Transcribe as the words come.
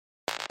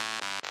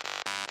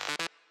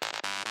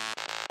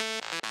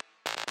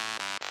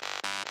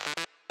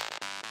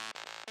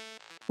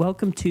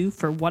Welcome to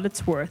For What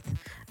It's Worth,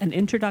 an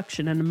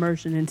introduction and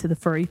immersion into the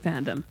furry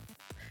fandom.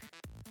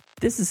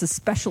 This is a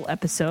special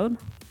episode.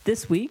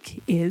 This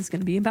week is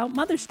going to be about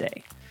Mother's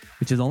Day.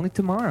 Which is only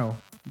tomorrow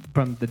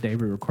from the day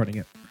we're recording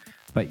it.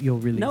 But you'll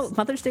release... No,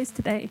 Mother's Day's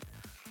today.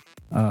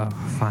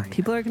 Fine.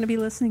 People are going to be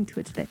listening to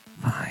it today.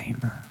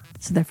 Fine.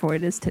 So therefore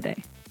it is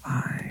today.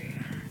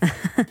 Fine.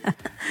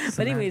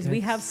 But anyways, we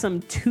have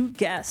two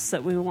guests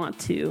that we want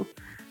to...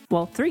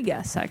 Well, 3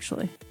 guests,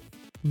 actually.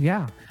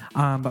 Yeah.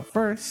 But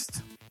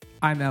first,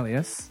 I'm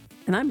Elias.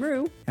 And I'm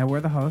Rue. And we're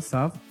the hosts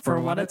of For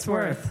What It's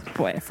Worth.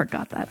 Boy, I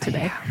forgot that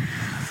today. Yeah.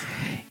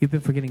 You've been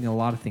forgetting a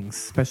lot of things,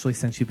 especially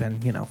since you've been,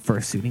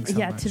 fursuiting so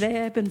much.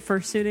 Today I've been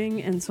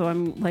fursuiting, and so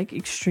I'm,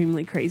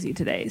 extremely crazy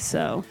today.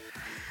 So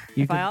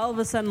I all of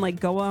a sudden,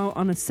 go out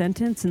on a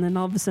sentence and then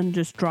all of a sudden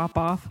just drop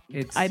off,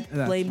 I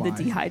blame the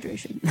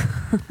dehydration.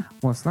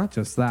 Well, it's not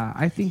just that.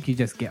 I think you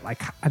just get,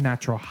 a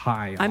natural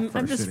high. I'm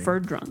just fur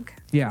drunk.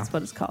 Yeah. That's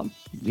what it's called.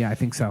 Yeah, I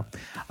think so.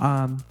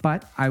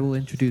 But I will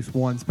introduce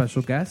one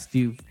special guest.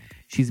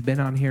 She's been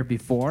on here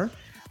before.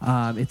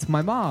 It's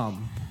my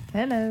mom.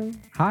 Hello.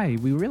 Hi.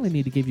 We really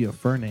need to give you a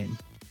fur name.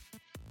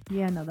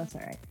 Yeah, no, that's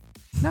all right.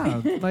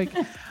 No,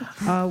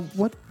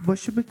 what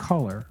should we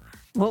call her?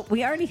 Well,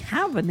 we already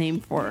have a name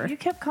for her. You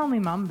kept calling me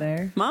Mama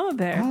Bear. Mama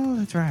Bear. Oh,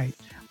 that's right.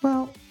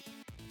 Well,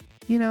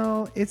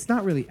 it's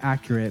not really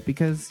accurate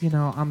because,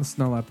 I'm a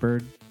snow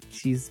leopard.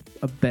 She's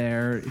a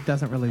bear. It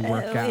doesn't really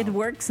work out. It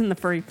works in the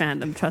furry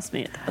fandom. Trust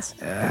me, it does.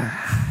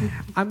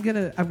 I'm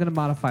gonna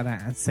modify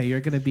that and say you're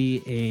gonna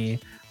be a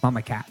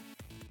mama cat.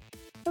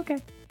 Okay.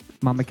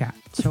 Mama cat.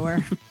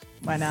 Sure.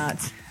 Why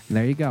not?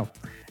 There you go.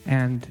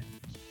 And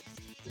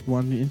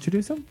want to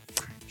introduce him?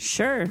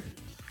 Sure.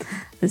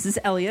 This is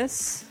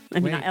Elias.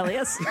 Not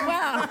Elias.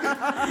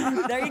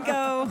 Wow. There you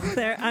go.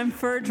 There, I'm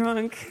fur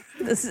drunk.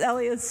 This is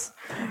Elias.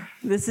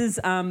 This is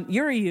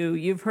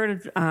Yuryu. You've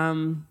heard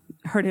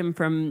him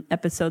from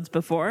episodes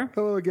before.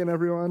 Hello again,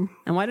 everyone.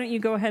 And why don't you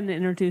go ahead and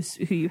introduce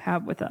who you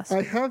have with us?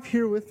 I have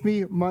here with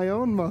me my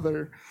own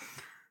mother.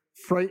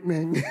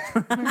 Frightening.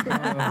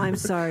 I'm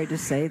sorry to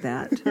say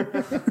that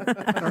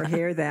or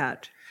hear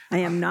that. I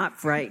am not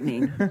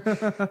frightening.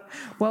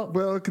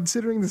 Well,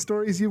 considering the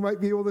stories you might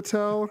be able to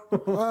tell,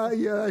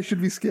 yeah, I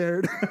should be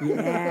scared.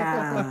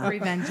 Yeah.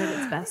 Revenge at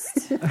its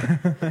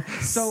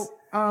best. So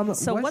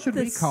what should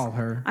we call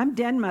her? I'm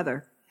Den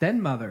Mother.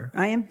 Den Mother.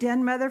 I am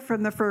Den Mother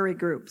from the furry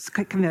groups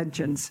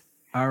conventions.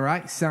 All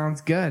right, sounds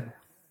good.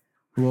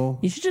 Well,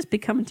 You should just be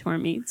coming to our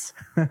meets.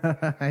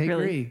 I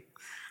agree.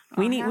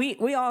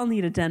 We all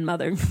need a den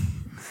mother.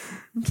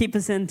 Keep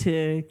us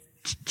into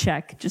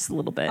check just a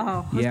little bit.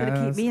 Oh, who's going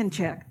to keep me in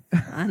check?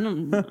 I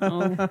don't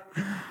know.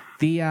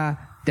 The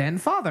den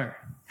father.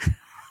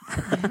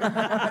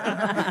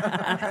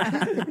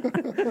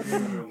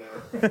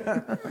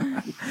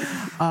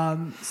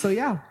 So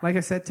yeah, like I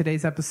said,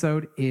 today's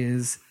episode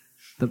is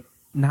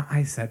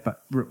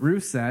Rue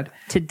said.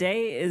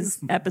 Today's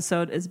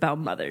episode is about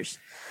mothers.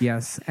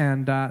 Yes,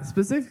 and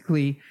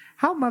specifically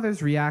how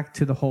mothers react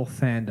to the whole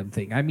fandom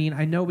thing. I mean,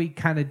 I know we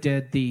kind of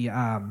did the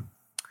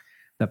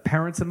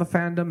parents in the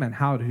fandom and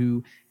how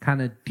to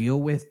kind of deal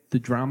with the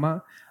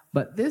drama,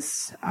 but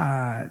this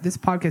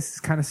podcast is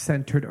kind of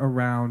centered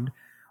around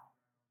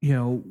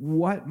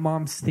what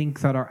moms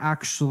think that are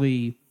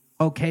actually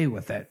okay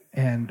with it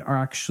and are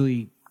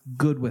actually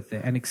good with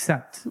it and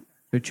accept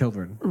their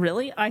children.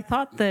 Really? I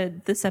thought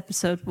that this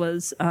episode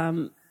was,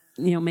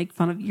 make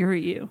fun of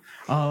Yuryu.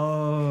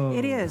 Oh.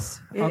 It is.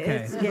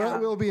 Okay.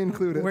 That will be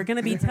included. We're going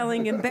to be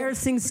telling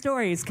embarrassing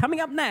stories coming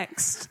up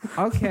next.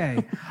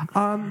 Okay.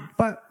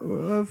 But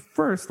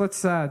first,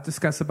 let's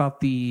discuss about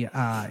the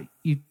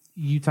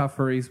Utah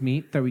Furries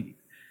meet that we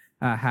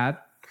had.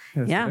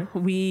 Yeah,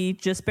 we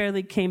just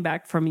barely came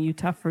back from a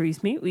Utah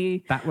Furries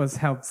meet. That was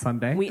held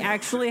Sunday. We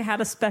actually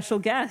had a special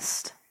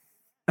guest.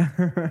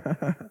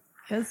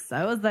 Yes,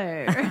 I was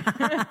there.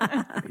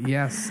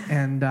 Yes.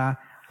 And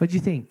what'd you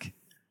think?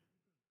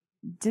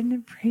 Didn't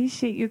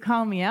appreciate you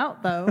calling me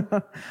out, though.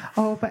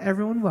 Oh, but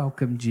everyone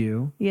welcomed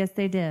you. Yes,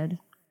 they did.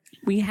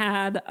 We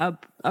had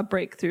a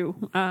breakthrough.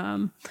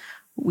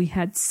 We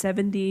had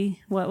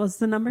 70, what was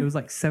the number? It was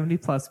 70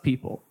 plus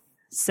people.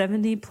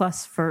 70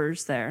 plus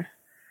furs there.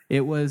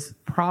 It was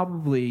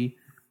probably,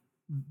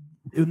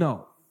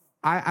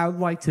 I would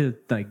like to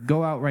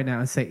go out right now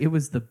and say it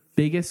was the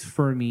biggest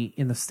fur meet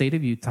in the state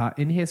of Utah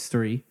in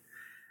history,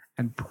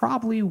 and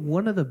probably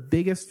one of the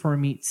biggest fur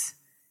meets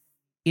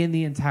in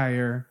the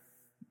entire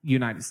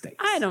United States.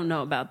 I don't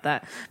know about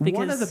that. Because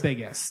One of the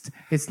biggest.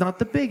 It's not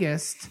the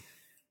biggest,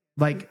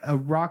 like a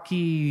Rock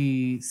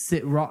City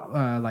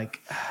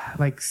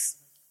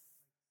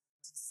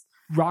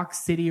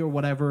or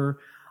whatever,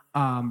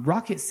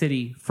 Rocket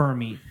City fur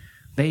meet.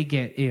 They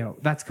get,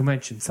 that's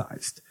convention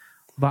sized.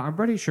 But I'm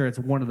pretty sure it's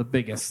one of the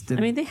biggest.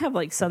 They have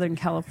Southern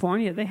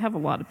California. They have a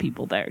lot of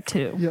people there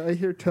too. Yeah, I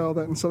hear tell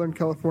that in Southern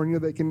California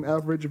they can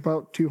average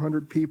about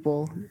 200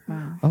 people.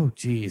 Wow. Oh,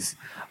 geez.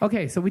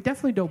 Okay, so we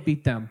definitely don't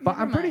beat them. But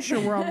I'm pretty sure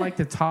we're on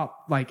the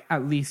top,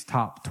 at least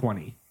top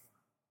 20.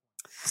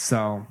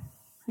 So.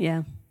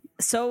 Yeah.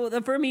 So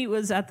the fur meet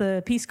was at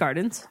the Peace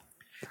Gardens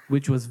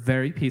which was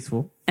very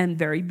peaceful. and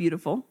very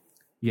beautiful.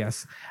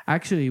 Yes.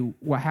 Actually,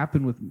 what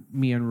happened with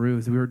me and Rue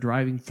is we were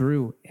driving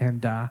through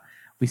and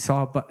we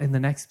saw, in the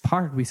next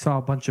park, we saw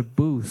a bunch of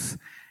booths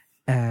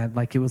and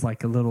like it was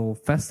like a little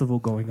festival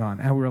going on.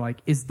 And we were like,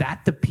 is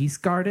that the Peace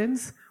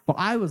Gardens? Well,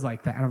 I was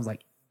like that. And I was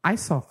like, I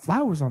saw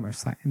flowers on their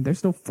side and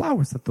there's no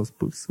flowers at those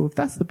booths. So if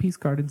that's the Peace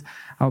Gardens,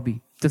 I'll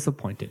be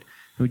disappointed.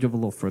 And we drove a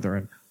little further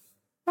and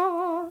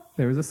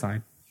there was a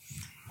sign.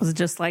 Was it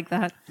just like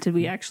that? Did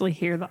we actually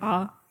hear the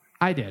ah?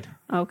 I did.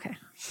 Okay.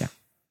 Yeah.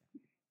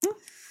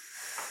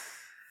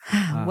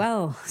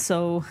 Well,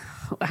 so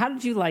how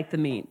did you like the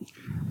meet?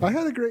 I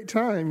had a great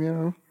time, you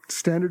know.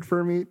 Standard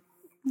fur meet.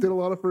 Did a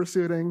lot of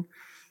fursuiting.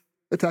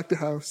 Attacked a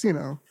house, you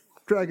know.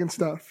 Dragon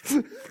stuff.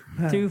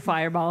 Threw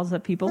fireballs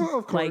at people? Oh,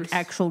 of course. Like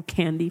actual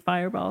candy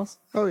fireballs?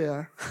 Oh,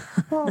 yeah.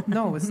 Well,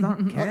 no, it's not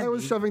candy. I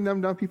was shoving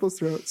them down people's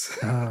throats.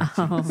 I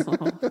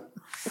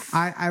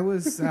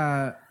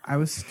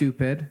was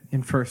stupid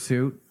in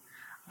fursuit.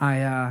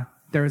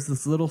 There was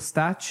this little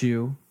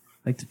statue,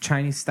 like the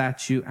Chinese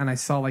statue, and I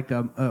saw like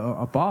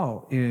a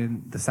ball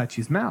in the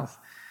statue's mouth.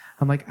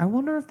 I'm like, I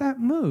wonder if that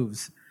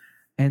moves.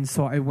 And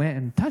so I went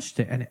and touched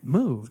it, and it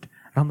moved.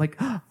 And I'm like,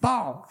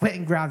 ball! Went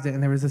and grabbed it,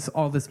 and there was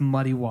all this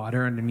muddy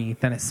water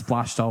underneath, and it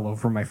splashed all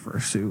over my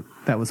fursuit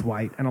that was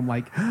white. And I'm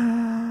like,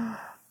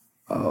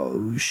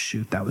 oh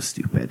shoot, that was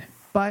stupid.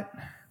 But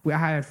I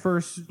had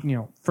furs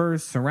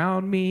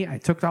surround me. I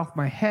took off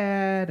my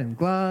head and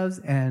gloves,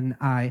 and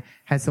I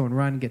had someone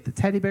run and get the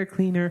teddy bear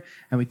cleaner,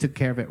 and we took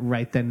care of it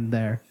right then and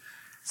there.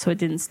 So it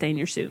didn't stain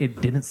your suit.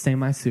 It didn't stain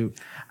my suit.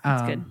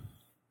 That's good.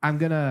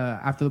 After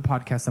the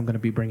podcast, I'm gonna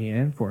be bringing it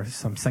in for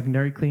some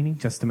secondary cleaning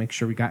just to make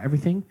sure we got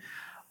everything.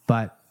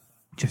 But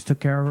just took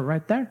care of it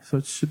right there, so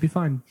it should be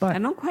fine. But I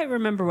don't quite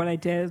remember what I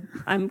did.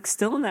 I'm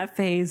still in that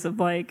phase of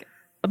like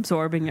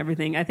absorbing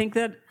everything. I think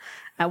that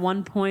at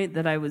one point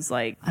that I was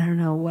like, I don't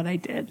know what I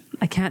did.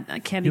 I can't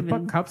you even.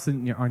 put cups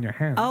on your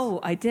hands. Oh,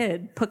 I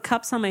did put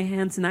cups on my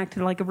hands and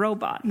acted like a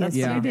robot. That's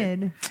Yes, what I you did.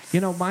 did. You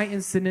know, my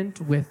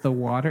incident with the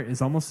water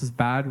is almost as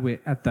bad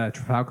at the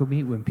Trafalgar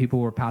meet when people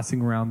were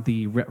passing around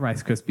the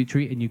Rice Krispie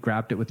treat and you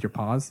grabbed it with your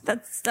paws.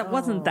 That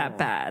wasn't that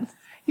bad.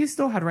 You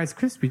still had Rice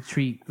Krispie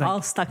treat. Like,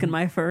 All stuck in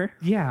my fur.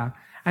 yeah.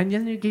 And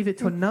then you gave it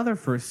to another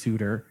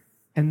fursuiter,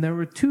 and there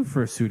were two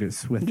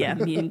fursuiters with Yeah,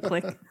 them. me and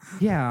Click.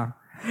 Yeah.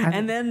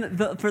 And then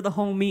for the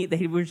whole meet,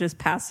 they were just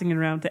passing it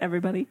around to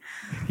everybody.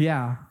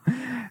 Yeah.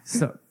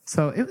 So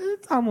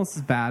it's almost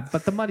as bad,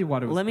 but the muddy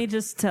water was... Let me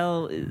just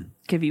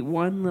give you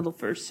one little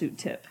fursuit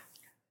tip.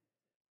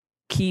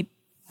 Keep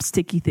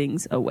sticky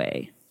things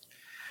away.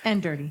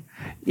 And dirty.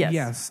 Yes.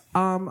 Yes.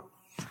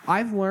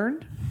 I've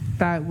learned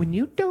that when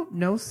you don't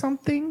know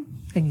something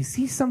and you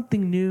see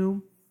something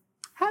new,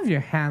 have your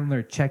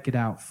handler check it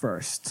out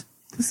first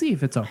to see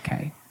if it's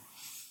okay.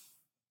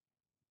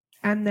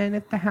 And then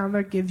if the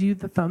handler gives you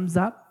the thumbs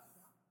up,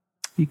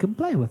 you can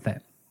play with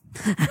it.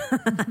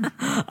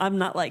 I'm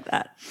not like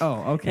that. Oh,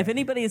 okay. If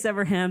anybody has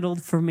ever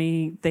handled for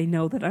me, they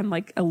know that I'm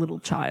like a little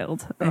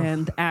child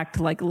and act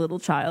like a little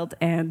child,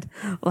 and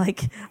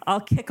like I'll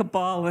kick a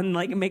ball and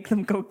like make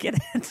them go get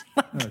it.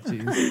 Oh,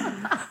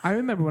 jeez. I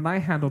remember when I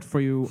handled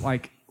for you,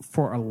 like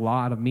for a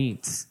lot of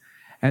meets,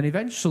 and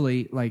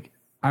eventually, like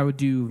I would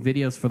do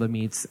videos for the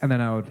meets, and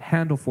then I would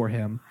handle for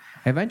him.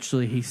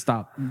 Eventually, he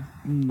stopped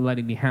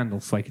letting me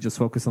handle, so I could just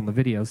focus on the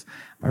videos.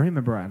 I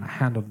remember when I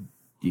handled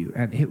you,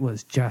 and it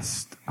was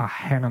just a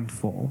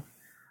handful.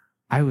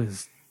 I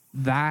was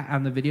that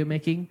on the video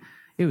making.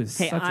 It was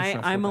Hey, such a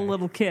stressful I'm a day.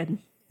 little kid.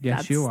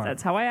 Yes, you are.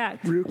 That's how I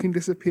act. Rue can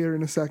disappear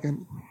in a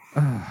second.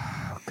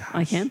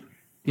 I can.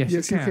 Yes,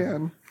 Yes, you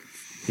can.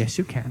 Yes,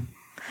 you can.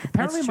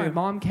 Apparently, That's my true.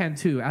 mom can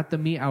too. At the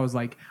meet, I was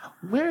like,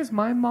 "Where's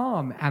my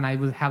mom?" And I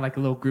had like a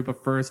little group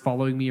of furs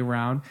following me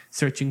around,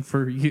 searching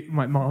for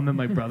my mom and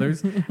my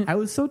brothers. I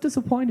was so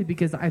disappointed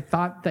because I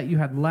thought that you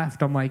had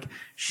left. I'm like,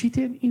 she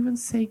didn't even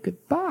say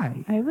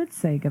goodbye. I would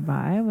say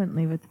goodbye. I wouldn't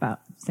leave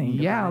without saying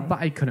goodbye. Yeah, but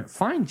I couldn't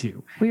find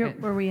you.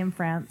 Were we in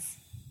France?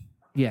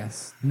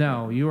 Yes,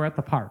 no, you were at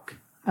the park,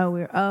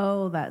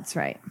 Oh, that's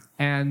right.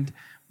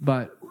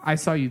 but I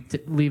saw you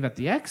leave at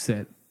the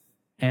exit,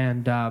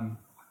 and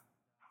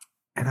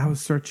I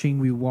was searching.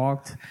 We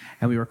walked,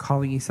 and we were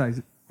calling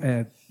Isai's,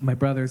 my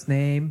brother's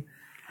name,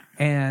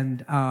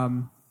 and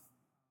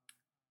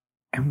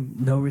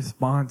no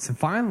response. And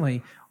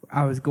finally,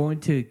 I was going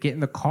to get in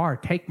the car,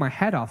 take my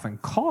head off,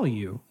 and call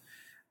you.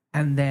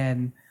 And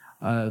then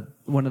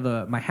one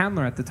of my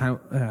handler at the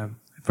time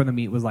for the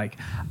meet was like,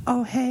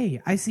 "Oh,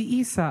 hey, I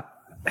see Isai.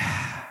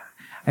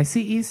 I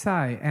see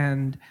Isai,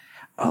 and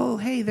oh,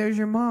 hey, there's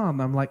your mom."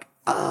 I'm like,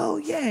 "Oh,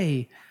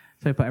 yay!"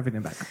 So I put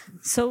everything back.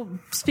 So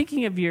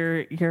speaking of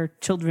your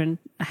children,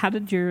 how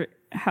did they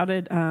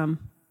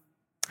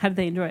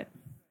enjoy it?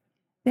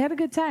 They had a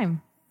good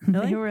time.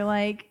 Really? They were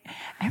like,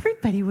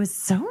 everybody was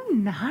so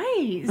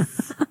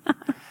nice.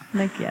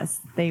 Like, yes,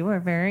 they were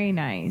very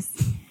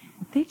nice.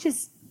 They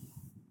just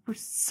were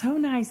so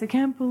nice. I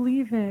can't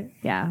believe it.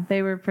 Yeah,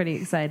 they were pretty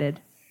excited.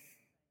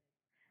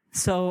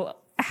 So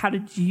how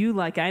did you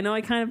like it? I know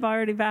I kind of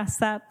already asked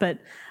that, but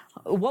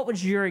what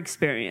was your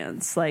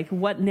experience? Like,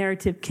 what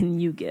narrative can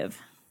you give?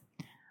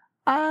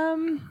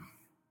 I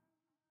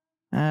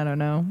don't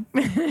know.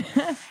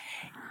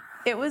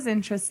 It was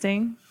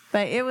interesting,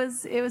 but it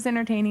was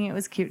entertaining. It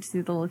was cute to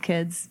see the little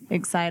kids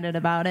excited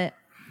about it.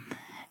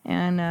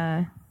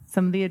 And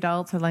some of the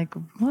adults are like,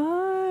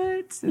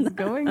 what is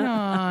going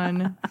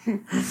on?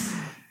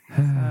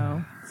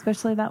 So,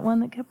 especially that one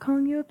that kept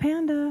calling you a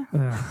panda.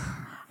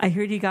 I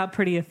heard you got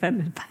pretty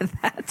offended by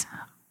that.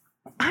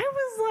 I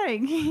was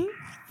like,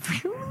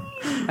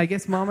 really? I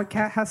guess Mama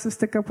Cat has to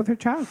stick up with her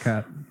child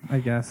cat, I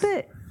guess.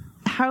 But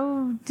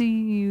how do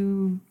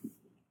you...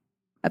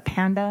 A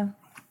panda?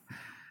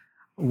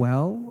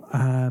 Well,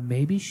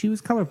 maybe she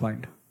was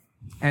colorblind.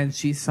 And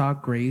she saw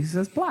grays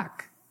as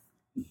black.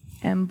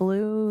 And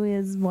blue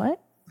is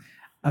what?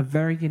 A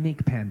very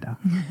unique panda.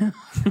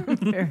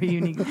 Very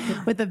unique.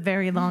 With a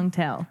very long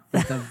tail.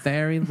 With a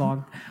very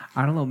long...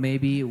 I don't know,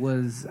 maybe it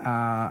was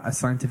a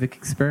scientific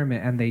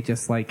experiment and they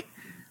just like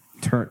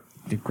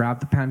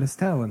grabbed the panda's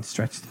tail and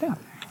stretched it out.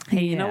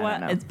 Hey, you know Yeah, I what?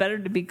 don't know. It's better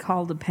to be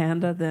called a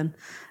panda than,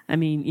 I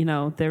mean, you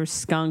know, there's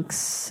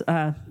skunks.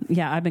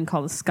 I've been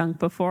called a skunk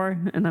before,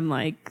 and I'm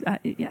like,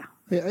 yeah.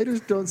 Hey, I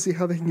just don't see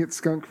how they can get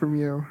skunk from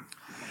you.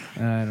 I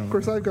don't know. Of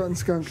course, I've gotten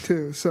skunk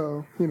too,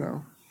 so, you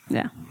know.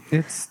 Yeah.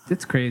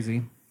 It's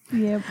crazy.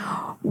 Yep.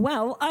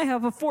 Well, I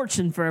have a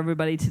fortune for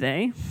everybody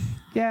today.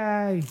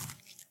 Yay.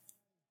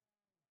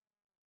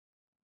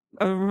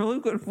 A really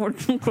good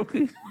fortune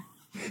cookie.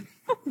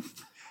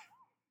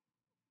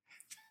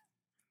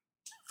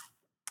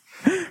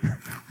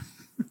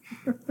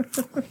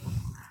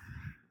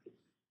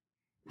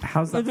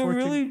 How's that It's a fortune?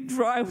 really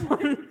dry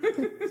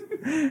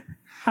one.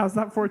 How's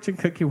that fortune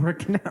cookie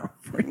working out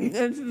for you?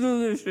 It's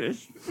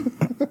delicious.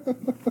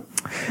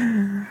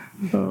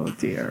 Oh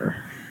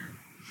dear.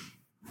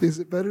 Is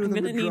it better I'm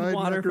than going the to need dried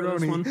water for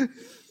macaroni? this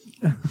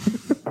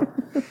one.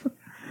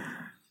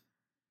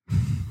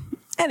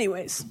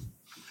 Anyways,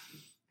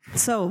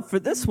 so for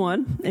this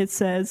one, it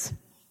says,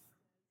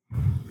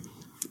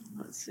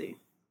 let's see.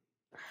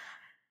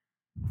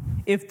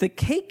 If the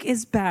cake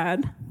is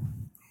bad,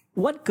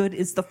 what good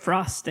is the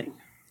frosting?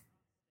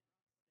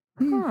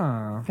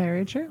 Huh.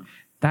 Very true.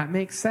 That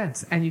makes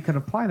sense. And you can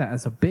apply that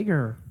as a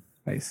bigger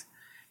place.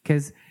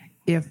 Because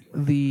if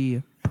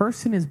the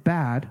person is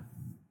bad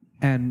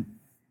and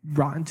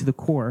rotten to the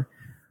core,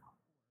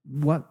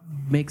 what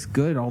makes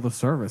good all the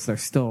service? They're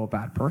still a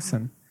bad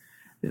person.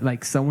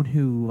 Like someone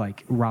who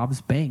like robs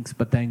banks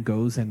but then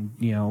goes and,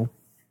 you know,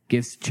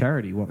 gives to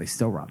charity while they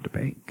still robbed a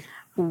bank.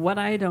 What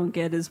I don't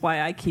get is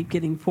why I keep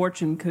getting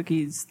fortune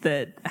cookies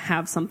that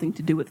have something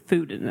to do with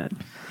food in it.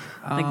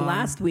 Like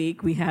last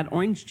week, we had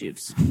orange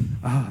juice.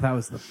 Oh, that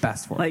was the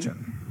best Like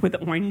fortune. with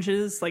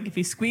oranges, like if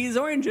you squeeze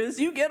oranges,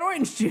 you get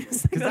orange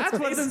juice. Like, That's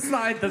what's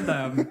inside of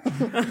them.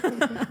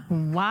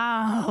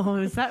 Wow.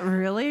 Is that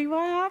really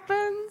what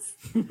happens?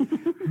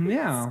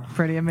 Yeah.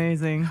 Pretty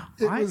amazing.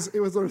 It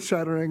was earth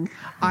shattering.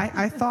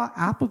 I thought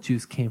apple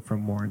juice came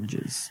from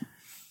oranges.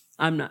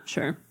 I'm not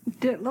sure.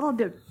 Little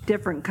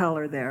different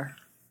color there.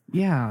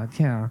 Yeah.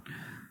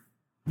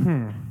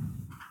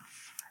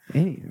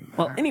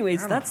 Well,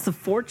 anyways, that's the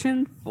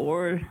fortune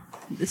for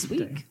this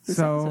week. This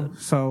episode.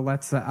 So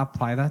let's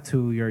apply that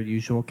to your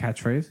usual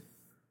catchphrase.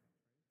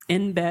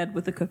 In bed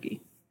with a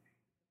cookie.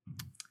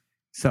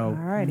 So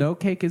Alrighty. no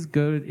cake is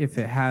good if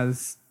it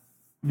has.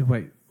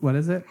 Wait, what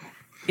is it?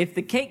 If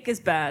the cake is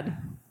bad,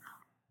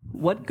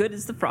 what good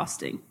is the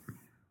frosting?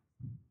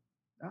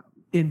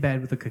 In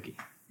bed with a cookie.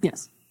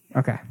 Yes.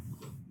 Okay,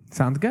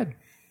 sounds good.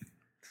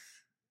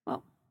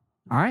 Well,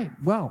 All right.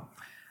 Well,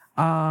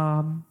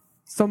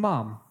 so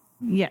Mom,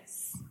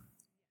 Yes.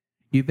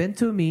 you've been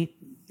to a meet.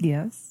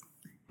 Yes.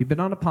 You've been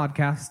on a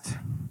podcast,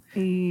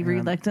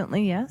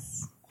 Reluctantly,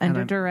 yes. and Under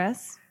I'm-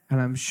 duress. and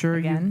I'm sure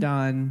Again? you've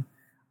done.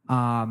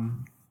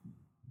 I'm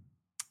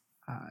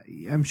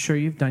sure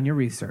you've done your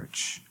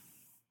research.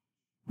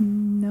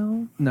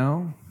 No.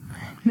 No,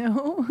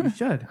 No. you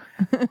should.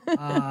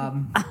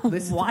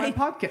 Listen Why? to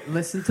my podcast.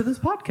 Listen to this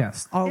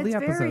podcast. All the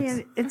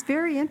episodes. It's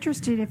very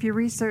interesting if you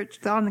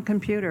research on the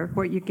computer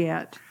what you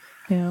get.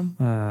 Yeah.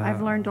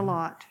 I've learned a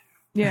lot.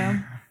 Yeah.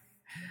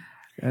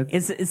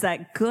 is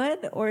that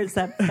good or is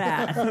that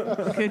bad?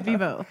 Could be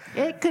both.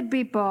 It could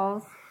be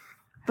both,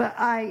 but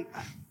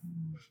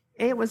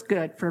it was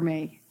good for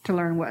me to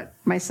learn what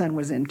my son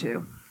was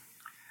into.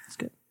 It's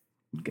good.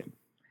 Good.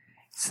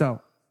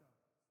 So,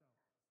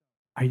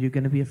 are you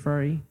going to be a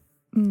furry?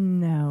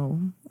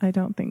 No, I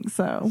don't think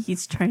so.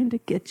 He's trying to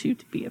get you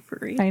to be a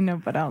furry. I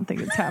know, but I don't think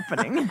it's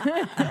happening.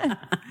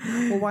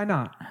 Well, why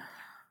not?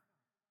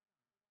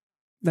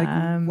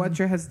 Like, what's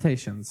your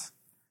hesitations?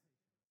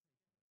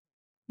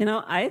 You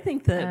know, I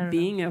think that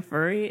being a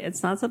furry,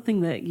 it's not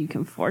something that you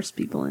can force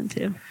people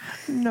into.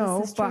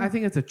 No, but I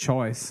think it's a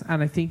choice,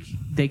 and I think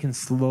they can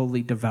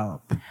slowly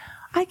develop.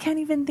 I can't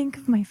even think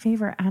of my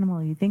favorite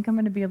animal. You think I'm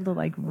going to be able to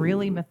like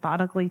really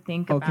methodically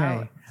think Okay.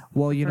 about?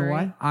 Well, you know furry?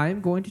 what? I'm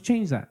going to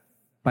change that.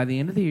 By the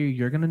end of the year,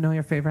 you're going to know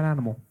your favorite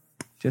animal.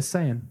 Just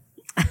saying.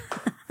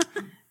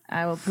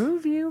 I will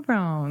prove you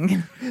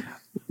wrong.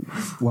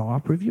 Well, I'll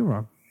prove you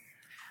wrong.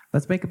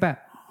 Let's make a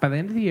bet. By the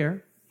end of the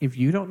year, if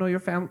you don't know your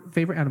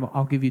favorite animal,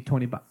 I'll give you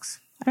 $20.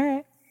 All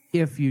right.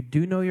 If you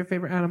do know your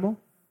favorite animal,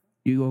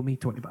 you owe me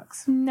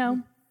 $20.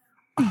 No,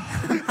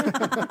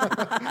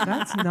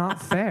 That's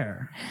not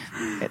fair.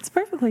 it's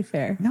perfectly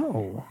fair.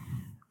 No.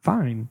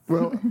 Fine.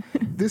 Well,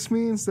 this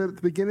means that at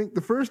the beginning,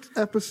 the first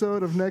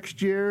episode of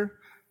next year,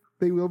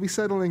 they will be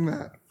settling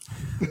that.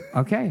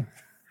 Okay.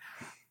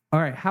 All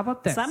right. How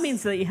about this? So that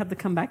means that you have to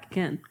come back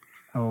again.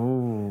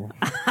 Oh.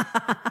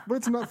 But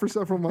it's not for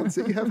several months.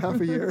 You have half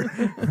a year.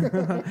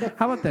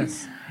 How about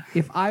this?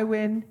 If I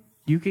win,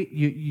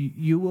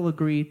 you will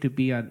agree to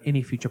be on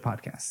any future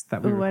podcast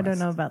that we Ooh, I request. don't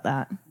know about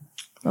that.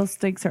 Those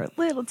stakes are a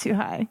little too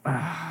high.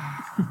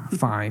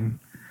 Fine.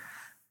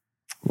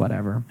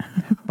 Whatever.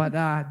 But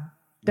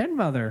Den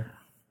Mother,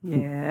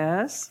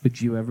 Yes.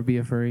 would you ever be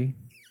a furry?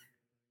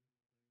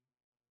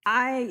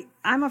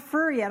 I'm a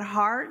furry at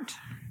heart,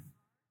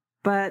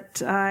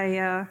 but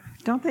I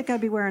don't think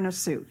I'd be wearing a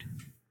suit.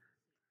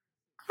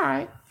 All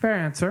right. Fair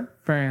answer.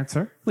 Fair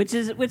answer. Which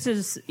is,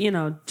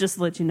 just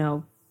to let you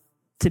know,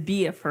 to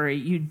be a furry,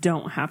 you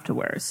don't have to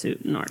wear a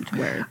suit in order to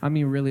wear it. I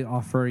mean, really,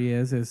 all furry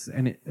is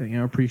an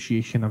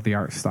appreciation of the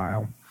art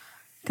style.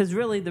 Because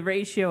really, the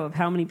ratio of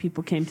how many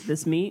people came to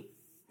this meet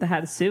that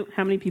had a suit,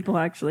 how many people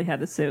actually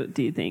had a suit,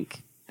 do you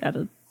think? Out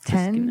of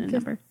 10,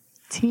 number?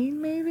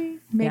 15 maybe?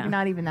 Maybe Yeah.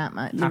 not even that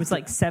much. There was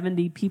like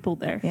 70 people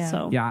there. Yeah.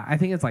 So Yeah, I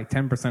think it's like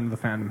 10% of the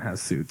fandom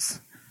has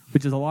suits,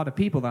 which is a lot of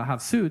people that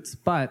have suits,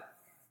 but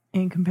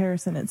In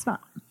comparison, it's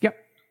not. yep.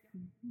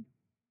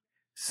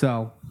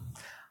 So,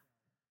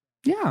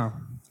 yeah.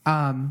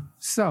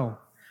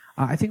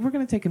 I think we're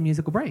going to take a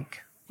musical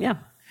break. yeah,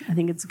 I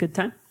think it's a good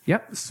time.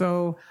 Yep.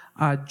 So,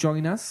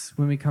 join us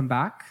when we come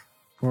back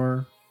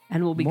for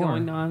And we'll be More.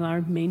 going on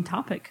our main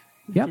topic,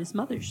 which Yep. is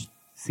mothers.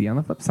 See you on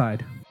the flip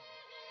side.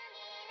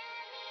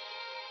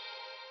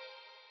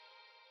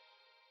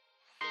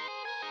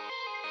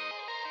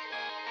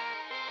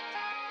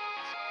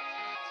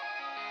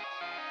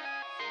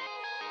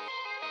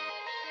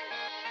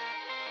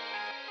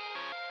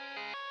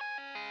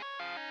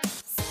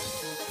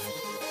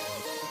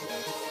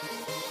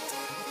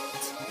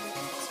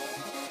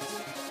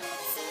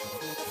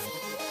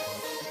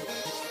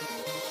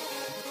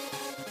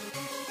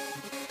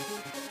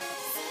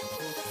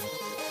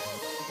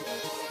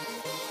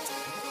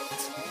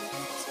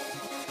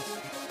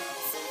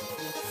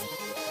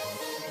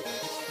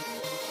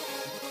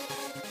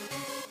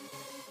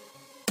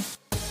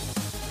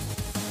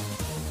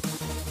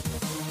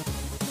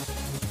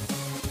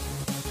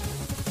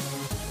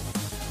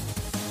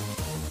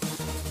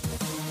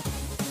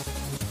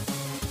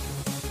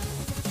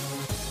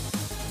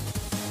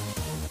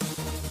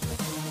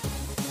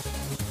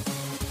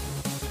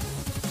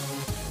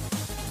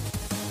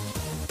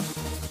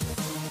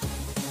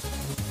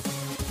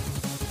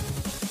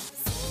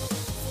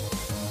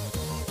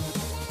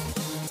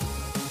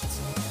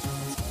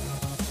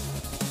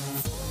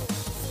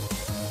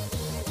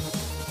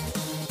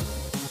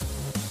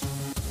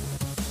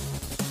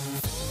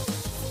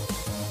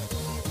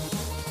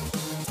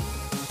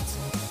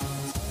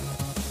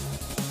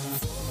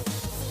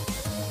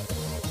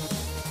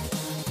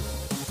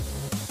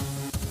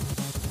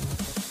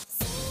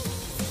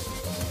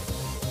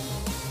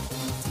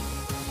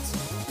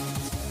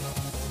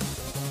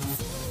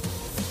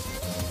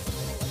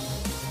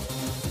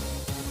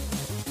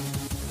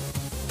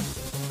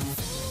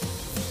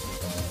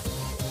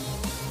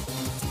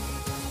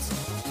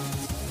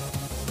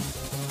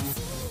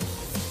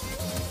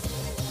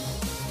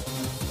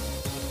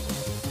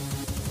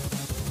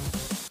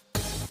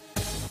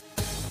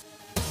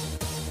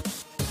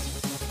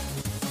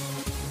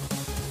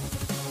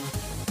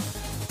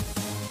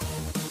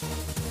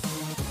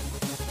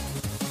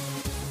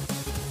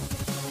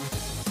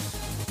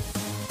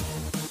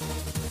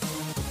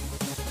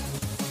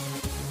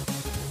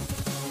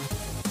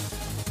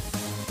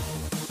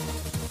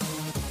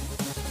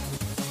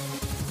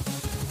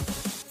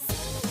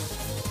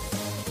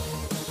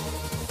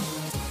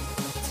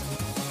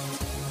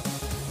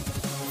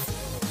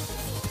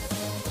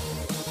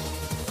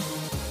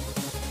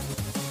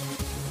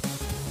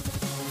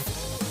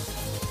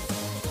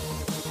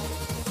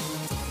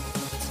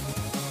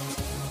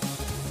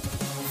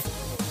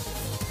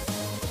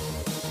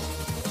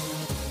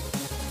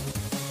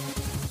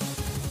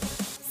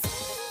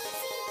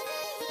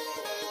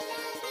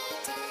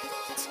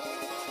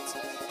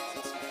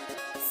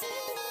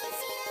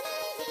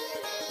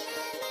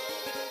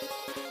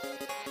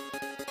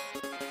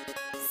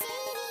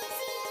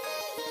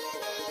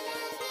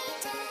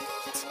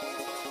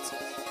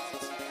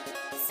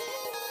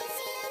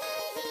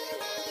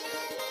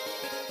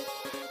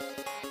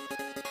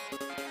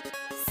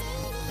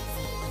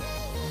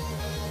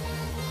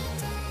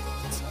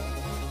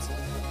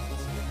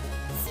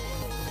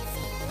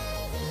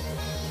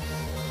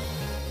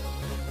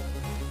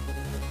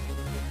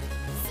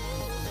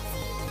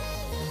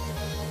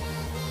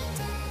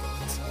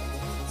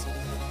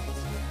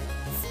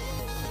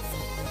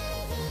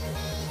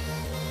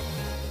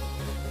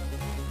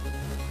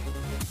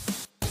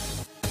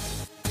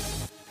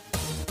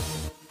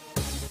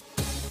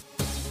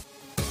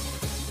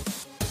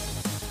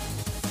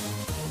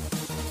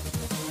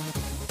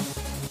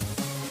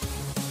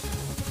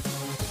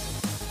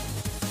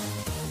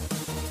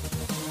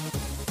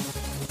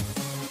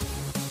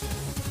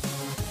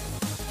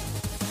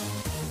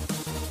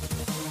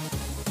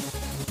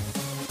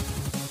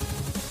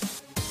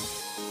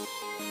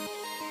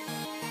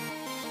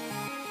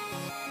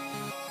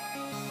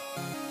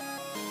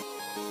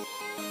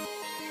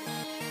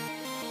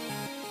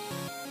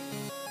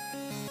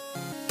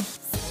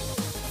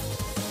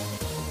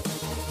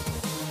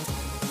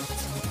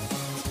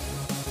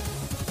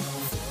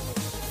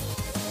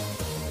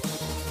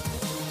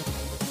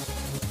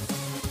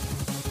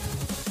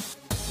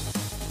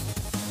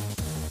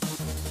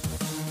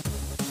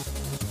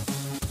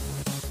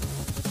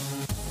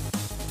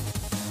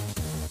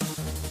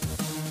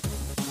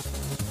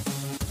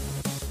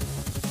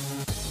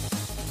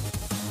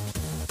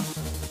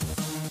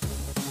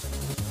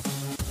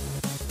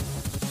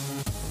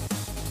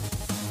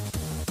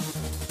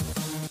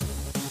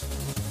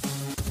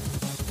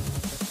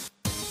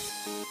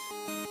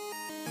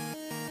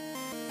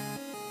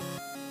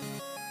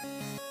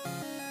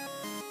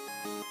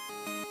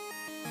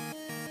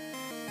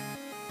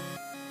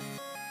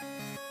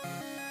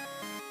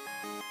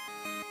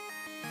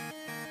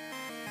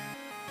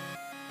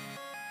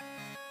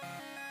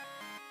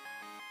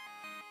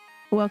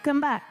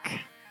 Welcome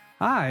back.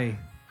 Hi.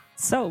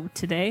 So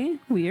today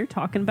we are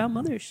talking about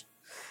mothers.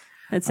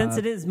 And since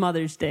it is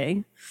Mother's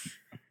Day,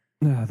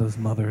 Those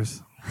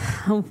mothers.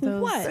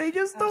 what? They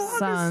just don't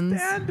Sons.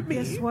 understand me.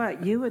 Guess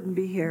what? You wouldn't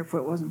be here if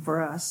it wasn't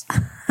for us.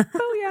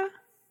 Oh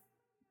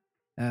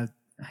yeah.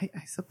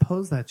 I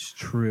suppose that's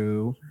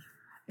true.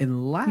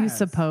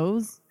 Unless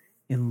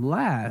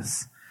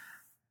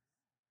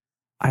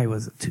I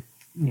was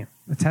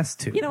a test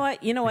tube. You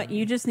know what?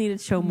 You just need to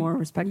show more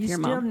respect You to your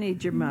still mom.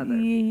 need your mother.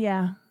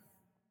 Yeah.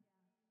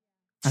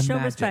 I'm Show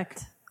magic.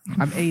 respect.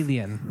 I'm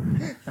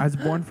alien. I was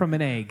born from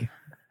an egg.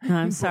 No,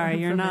 I'm sorry,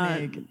 you're from an not.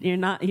 egg. You're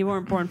not. You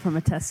weren't born from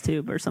a test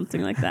tube or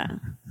something like that.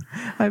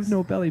 I have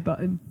no belly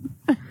button.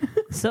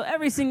 So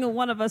every single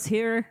one of us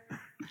here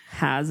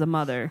has a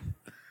mother.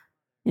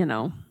 You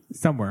know,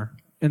 Somewhere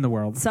in the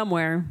world,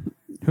 somewhere.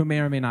 who may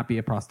or may not be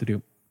a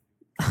prostitute.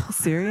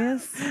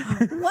 Serious?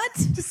 What?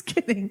 Just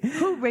kidding.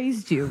 Who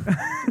raised you?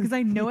 Because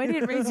I know I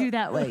didn't raise you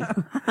that way.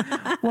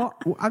 Well,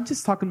 I'm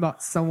just talking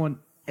about someone.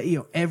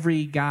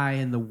 Every guy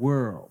in the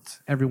world,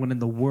 everyone in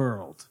the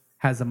world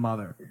has a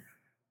mother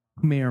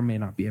who may or may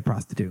not be a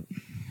prostitute.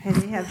 Hey,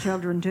 they have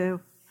children too.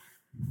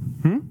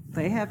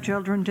 They have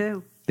children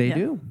too. They Yeah.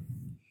 do.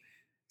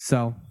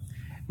 So,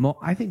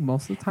 I think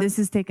most of the time, This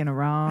is taking a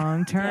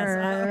wrong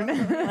turn.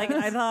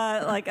 I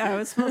thought I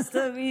was supposed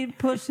to be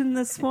pushing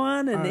this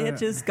one, and it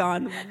just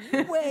gone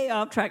way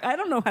off track. I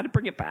don't know how to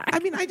bring it back. I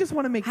mean, I just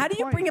want to make. How the do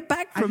you point. bring it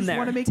back I from just there?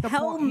 want to make the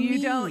Tell point. me.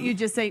 You don't. You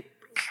just say.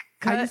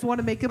 I just want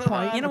to make a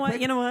point. You know what?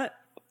 You know what?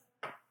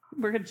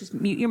 We're gonna just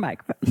mute your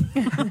microphone.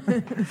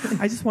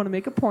 I just want to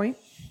make a point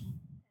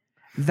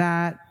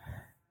that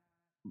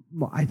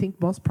I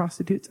think most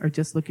prostitutes are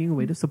just looking a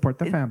way to support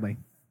their family.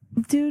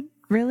 Dude,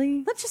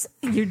 really?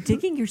 You're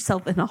digging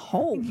yourself in a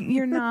hole.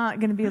 You're not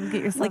going to be able to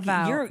get yourself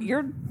out.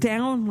 You're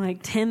down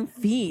 10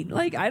 feet.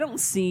 I don't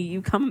see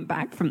you coming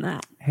back from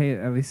that. Hey,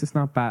 at least it's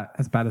not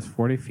as bad as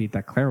 40 Feet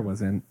that Claire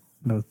was in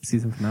the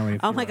season finale.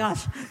 Oh my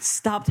gosh!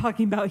 Stop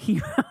talking about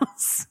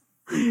Heroes.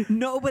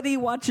 Nobody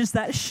watches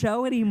that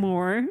show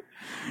anymore.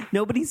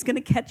 Nobody's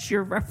gonna catch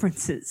your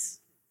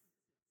references.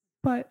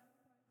 But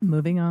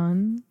Moving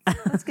on.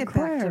 Let's get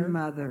back to Claire.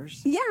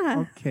 mothers.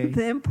 Yeah. Okay.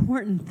 The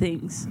important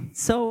things.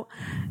 So,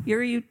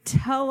 Yuri,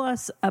 tell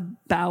us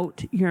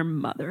about your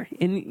mother.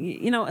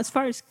 And, as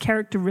far as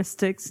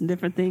characteristics and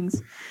different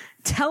things,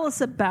 tell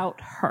us about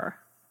her.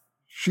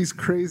 She's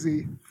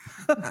crazy.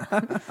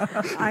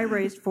 I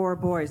raised 4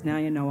 boys. Now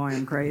you know I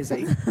am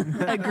crazy.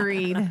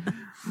 Agreed.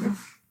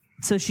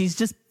 So she's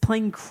just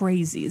plain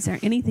crazy. Is there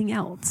anything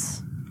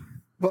else?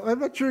 Well, I'm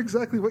not sure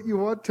exactly what you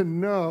want to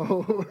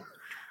know.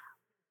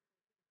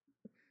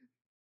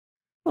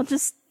 Well,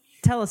 just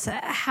tell us,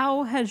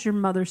 how has your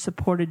mother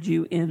supported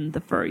you in the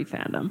furry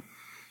fandom?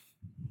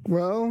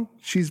 Well,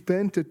 she's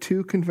been to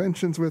 2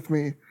 conventions with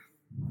me.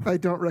 I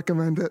don't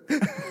recommend it.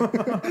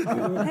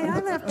 Hey,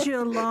 I left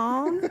you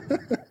alone.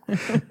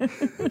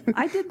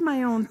 I did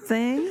my own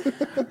thing.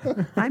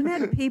 I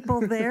met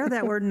people there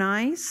that were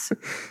nice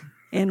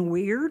and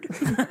weird.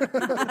 Well,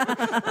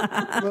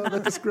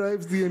 that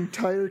describes the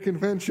entire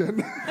convention.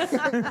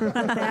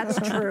 That's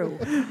true.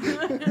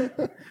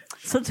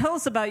 So tell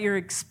us about your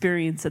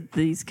experience at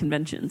these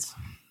conventions.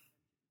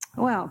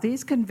 Well,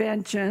 these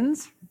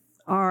conventions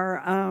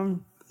are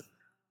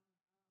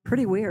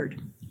pretty weird.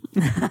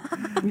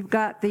 You've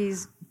got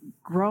these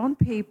grown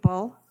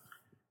people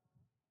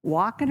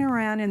walking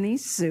around in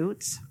these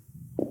suits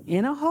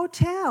in a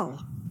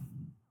hotel.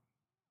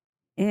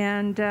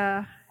 And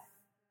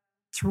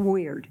it's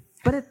weird.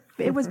 But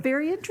it was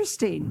very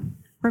interesting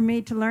for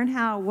me to learn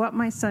what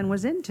my son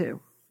was into.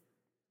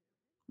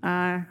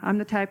 I'm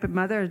the type of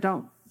mother that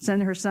don't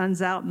send her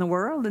sons out in the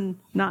world and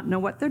not know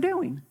what they're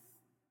doing.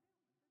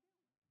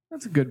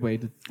 That's a good way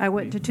to. I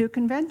went to 2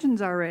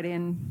 conventions already,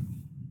 and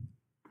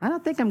I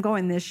don't think I'm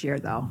going this year,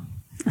 though.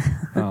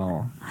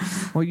 Oh.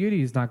 Well,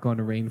 Yuri's not going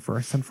to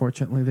Rainforest,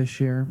 unfortunately, this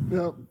year.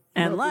 No,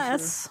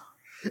 Unless,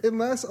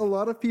 unless a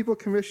lot of people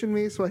commission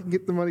me so I can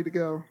get the money to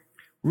go.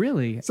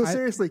 Really? So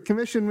seriously,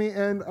 commission me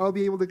and I'll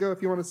be able to go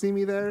if you want to see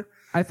me there.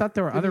 I thought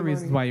there were other me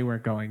reasons money. why you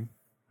weren't going,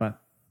 but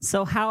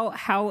so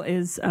how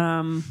is,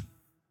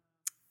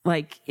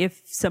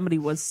 if somebody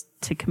was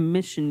to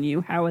commission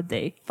you, how would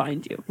they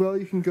find you? Well,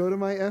 you can go to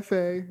my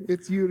FA.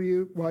 It's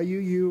Yuryu,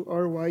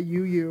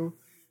 YUURYUU.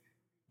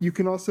 You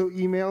can also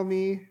email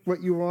me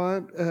what you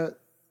want at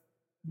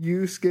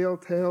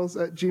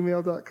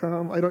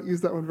uscaletales@gmail.com. I don't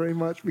use that one very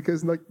much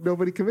because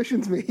nobody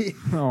commissions me.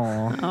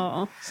 oh.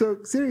 Oh, So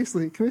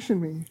seriously, commission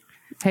me.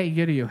 Hey,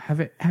 Yuri, have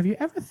you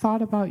ever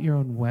thought about your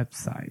own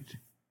website?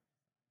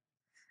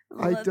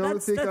 I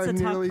don't think that's I'm a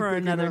talk nearly for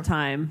big another enough.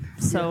 time.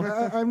 So,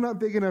 I'm not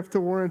big enough to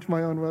warrant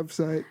my own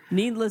website.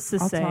 needless to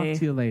I'll say, talk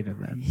to you later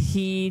then.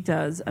 he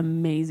does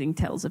amazing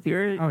tales. If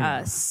you're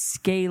yeah.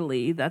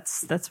 scaly,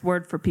 that's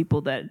word for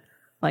people that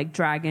like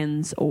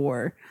dragons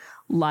or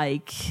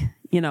like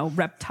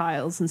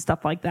reptiles and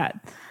stuff like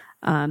that.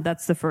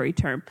 That's the furry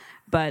term.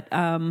 But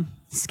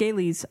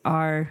scalies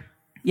are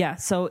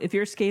So if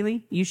you're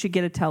scaly, you should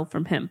get a tell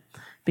from him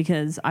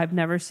because I've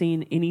never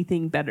seen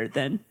anything better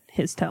than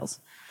his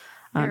tells.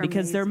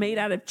 because they're made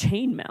out of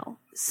chainmail.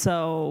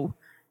 So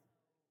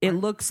it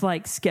looks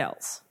like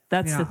scales.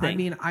 That's the thing. I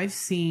mean, I've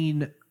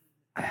seen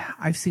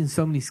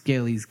so many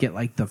scalies get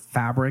like the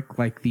fabric,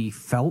 like the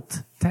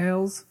felt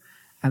tails,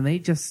 and they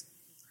just,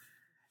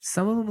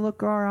 some of them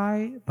look all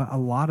right, but a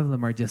lot of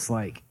them are just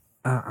like,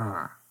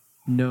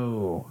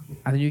 no.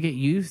 And then you get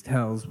used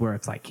tails where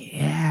it's like,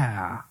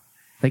 yeah,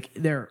 like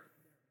they're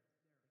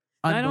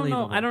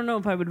unbelievable. I don't know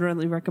if I would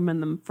really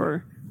recommend them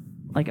for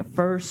like a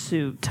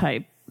fursuit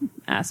type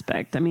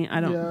aspect. I mean,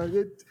 I don't.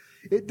 Yeah,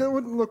 it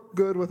wouldn't look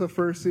good with a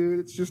fursuit.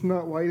 It's just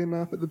not white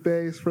enough at the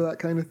base for that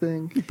kind of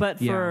thing. But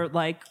for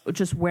like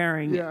just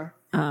wearing Yeah.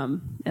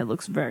 it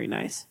looks very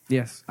nice.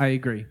 Yes, I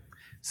agree.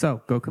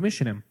 So go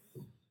commission him.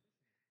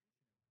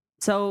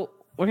 So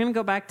we're going to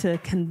go back to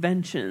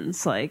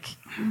conventions, like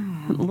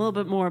a little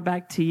bit more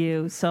back to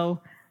you.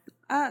 So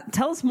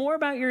tell us more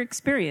about your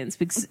experience,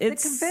 because The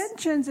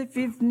conventions, if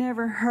you've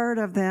never heard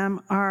of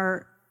them,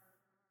 are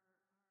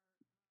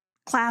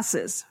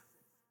classes.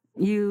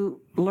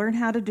 You learn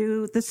how to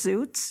do the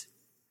suits.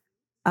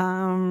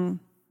 And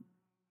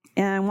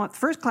the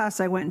first class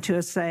I went to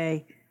is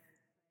say,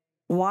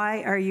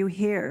 why are you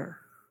here?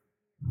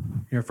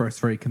 Your first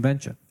furry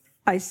convention.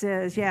 I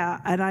says, yeah.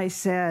 And I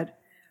said,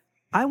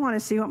 I want to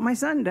see what my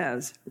son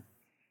does.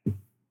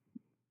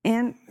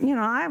 And,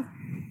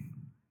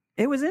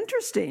 it was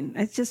interesting.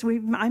 It's just,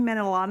 I met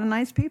a lot of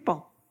nice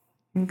people.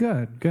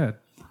 Good.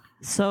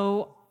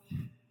 So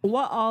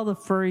what all the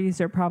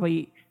furries are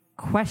probably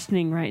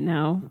questioning right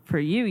now for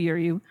you,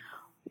 Yuri,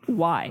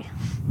 why?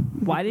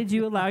 Why did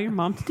you allow your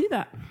mom to do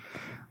that?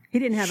 He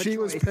didn't have a choice. She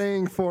was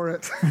paying for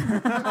it.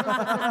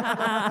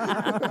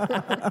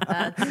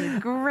 That's a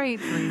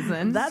great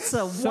reason. That's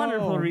a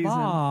wonderful reason.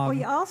 Well,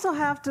 you also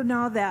have to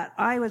know that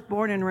I was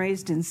born and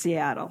raised in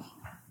Seattle.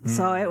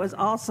 So it was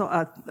also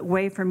a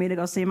way for me to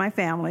go see my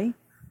family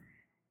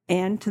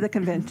and to the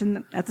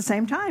convention at the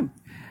same time.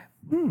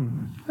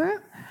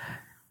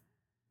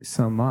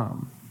 So,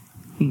 Mom,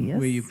 Yes.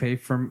 will you pay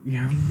for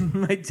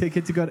my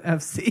ticket to go to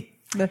FC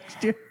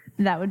next year?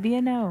 That would be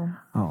a no.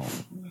 Oh,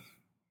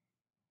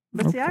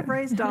 But see, I've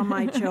raised all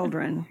my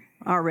children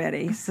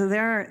already. So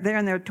they're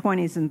in their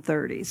 20s and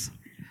 30s.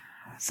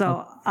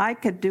 So I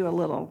could do a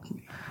little all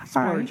right.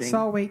 splurging. So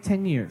I'll wait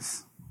 10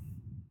 years.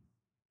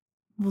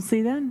 We'll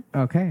see then.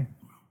 Okay.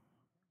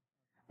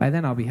 By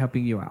then, I'll be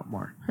helping you out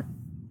more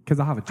because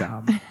I'll have a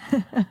job,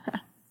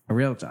 a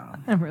real job,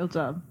 A real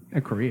job.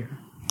 a career.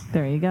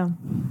 There you go.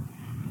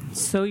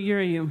 So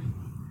Yuri,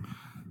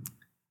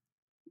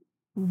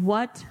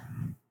 what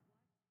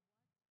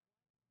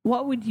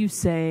would you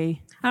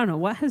say, I don't know,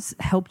 what has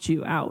helped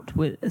you out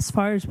with, as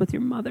far as with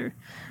your mother?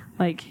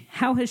 Like,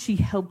 how has she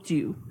helped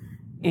you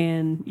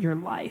in your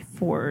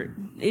life? Or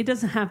it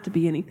doesn't have to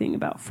be anything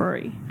about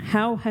furry.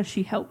 How has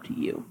she helped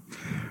you?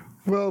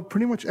 Well,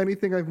 pretty much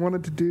anything I've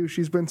wanted to do,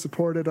 she's been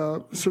supportive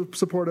of.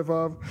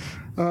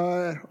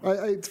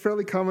 It's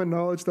fairly common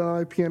knowledge that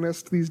I'm a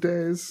pianist these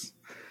days.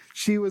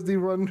 She was the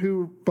one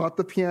who bought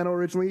the piano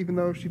originally, even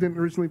though she didn't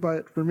originally buy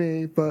it for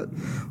me, but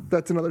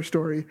that's another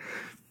story.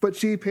 But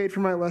she paid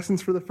for my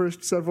lessons for the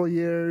first several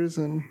years,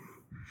 and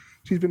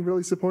she's been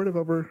really supportive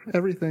over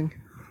everything.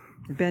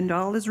 Been to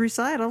all his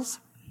recitals.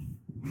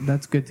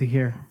 That's good to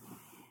hear.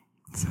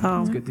 So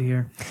That's good to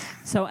hear.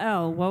 So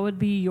Elle, what would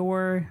be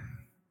your,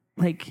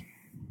 like,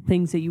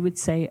 things that you would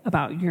say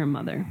about your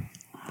mother?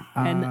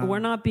 And we're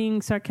not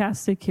being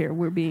sarcastic here.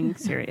 We're being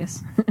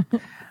serious.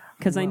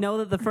 Because I know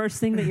that the first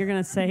thing that you're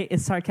going to say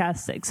is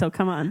sarcastic. So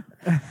come on.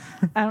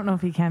 I don't know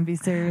if he can be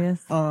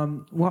serious.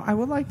 Well, I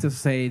would like to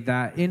say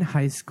that in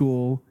high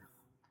school,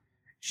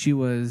 she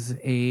was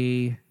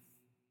the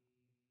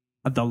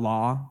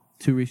law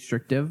too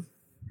restrictive,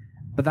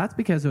 but that's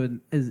because I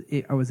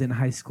was in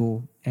high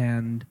school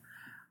and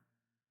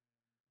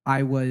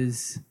I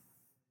was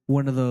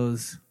one of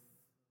those,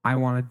 I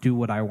want to do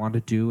what I want to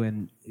do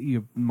and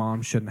your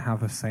mom shouldn't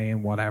have a say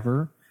in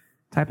whatever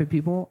type of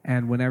people.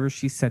 And whenever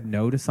she said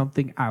no to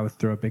something, I would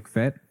throw a big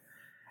fit.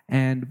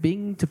 And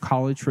being to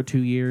college for 2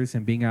 years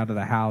and being out of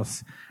the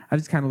house, I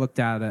just kind of looked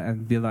at it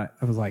and I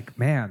was like,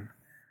 man,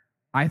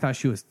 I thought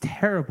she was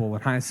terrible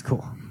in high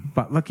school.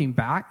 But looking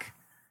back,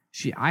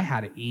 I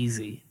had it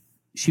easy.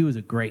 She was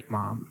a great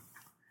mom.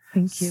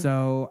 Thank you.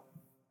 So,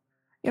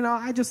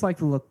 I just like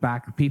to look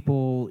back at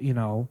people,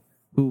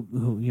 who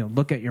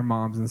look at your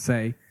moms and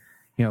say,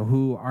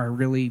 who are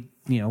really,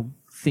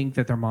 think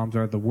that their moms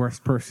are the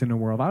worst person in the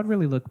world. I would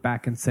really look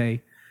back and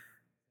say,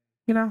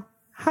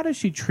 how does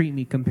she treat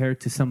me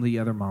compared to some of the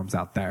other moms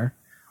out there?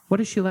 What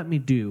does she let me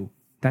do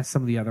that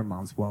some of the other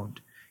moms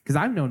won't? Because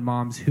I've known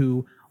moms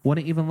who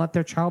wouldn't even let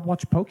their child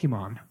watch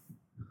Pokemon.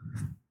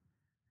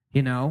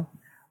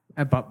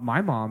 But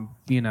my mom,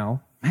 man,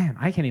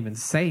 I can't even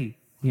say,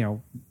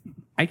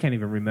 I can't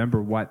even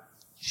remember what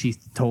she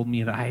told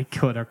me that I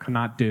could or could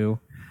not do.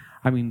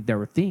 I mean, there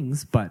were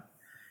things, but,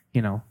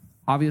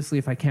 obviously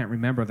if I can't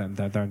remember them,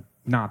 they're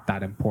not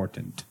that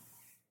important.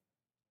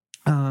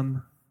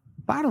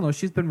 But I don't know.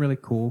 She's been really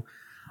cool.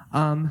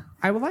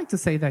 I would like to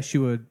say that she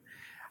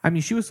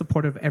was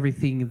supportive of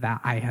everything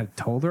that I had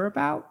told her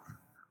about.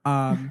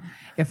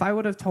 If I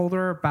would have told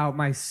her about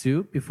my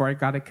suit before I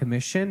got it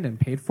commissioned and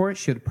paid for it,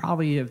 she would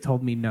probably have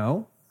told me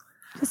no.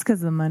 Just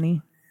because of the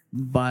money.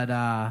 But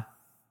I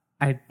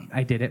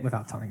did it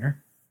without telling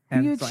her.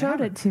 And You had so I showed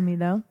haven't. it to me,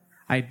 though.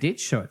 I did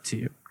show it to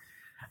you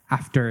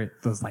after it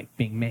was like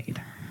being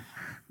made.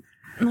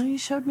 No, you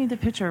showed me the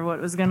picture of what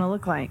it was going to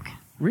look like.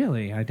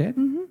 Really? I did?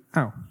 Mm-hmm.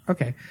 Oh,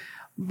 okay.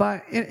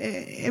 But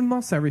in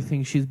most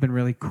everything, she's been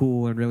really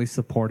cool and really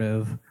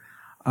supportive.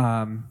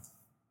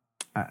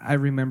 I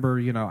remember,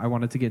 I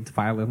wanted to get into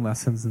violin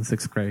lessons in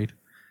 6th grade.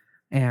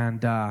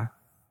 And, I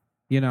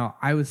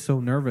was so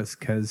nervous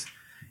because,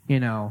 we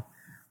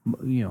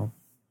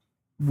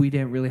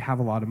didn't really have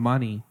a lot of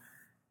money.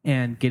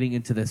 And getting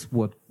into this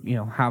would,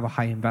 have a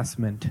high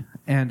investment.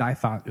 And I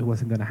thought it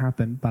wasn't going to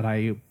happen. But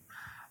I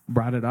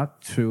brought it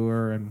up to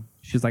her and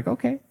she's like,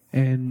 okay.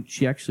 And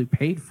she actually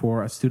paid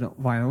for a student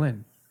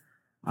violin.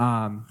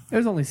 It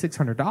was only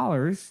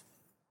 $600,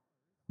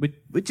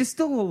 which is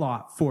still a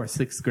lot for a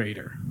 6th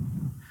grader.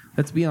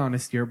 Let's be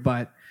honest here,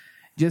 but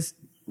just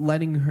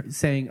letting her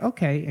saying,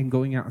 okay, and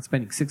going out and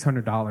spending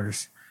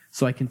 $600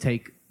 so I can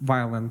take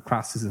violin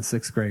classes in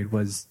 6th grade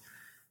was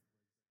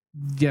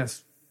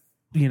just,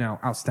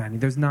 outstanding.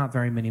 There's not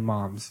very many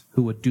moms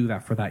who would do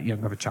that for that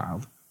young of a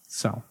child.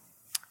 So.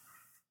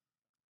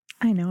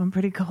 I know, I'm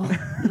pretty cool.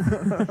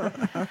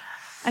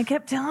 I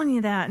kept telling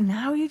you that.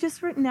 Now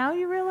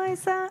you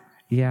realize that?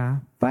 Yeah,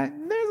 but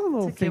there's a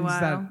little Took you a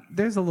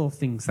while.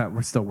 things that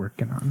we're still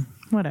working on.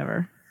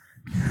 Whatever.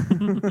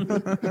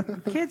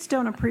 Kids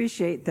don't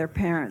appreciate their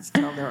parents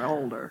till they're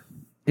older.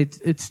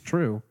 It's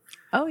true.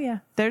 Oh, yeah.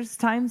 There's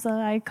times that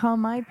I call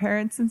my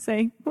parents and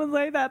say, was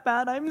I that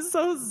bad? I'm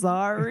so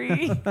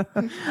sorry.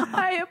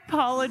 I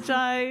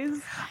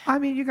apologize. I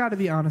mean, you got to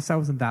be honest. I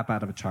wasn't that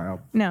bad of a child.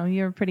 No,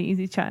 you're a pretty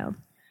easy child.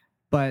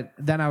 But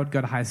then I would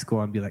go to high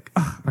school and be like,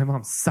 oh, my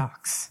mom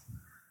sucks.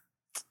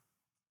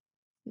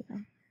 Yeah,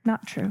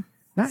 not true.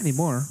 Not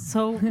anymore.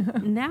 So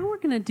now we're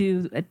going to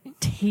do a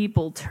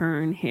table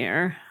turn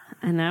here.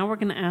 And now we're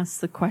going to ask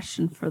the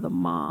question for the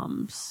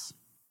moms.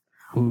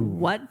 Ooh.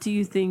 What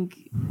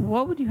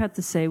would you have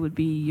to say would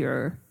be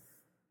the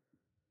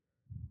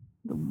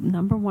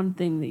number one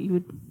thing that you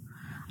would,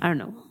 I don't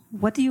know,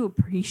 what do you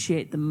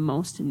appreciate the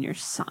most in your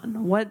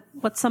son?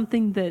 What's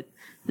something that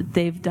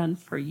they've done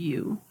for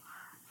you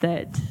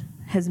that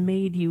has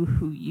made you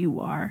who you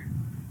are,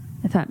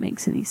 if that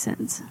makes any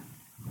sense?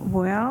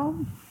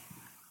 Well,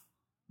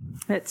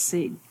 let's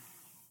see.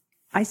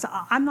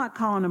 I'm not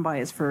calling him by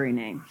his furry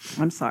name.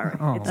 I'm sorry.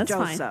 Oh. It's That's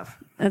Joseph.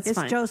 fine. That's it's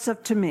fine.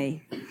 Joseph to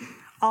me,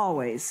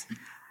 always.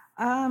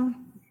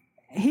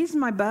 He's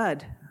my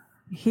bud.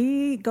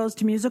 He goes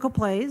to musical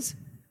plays.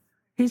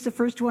 He's the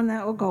first one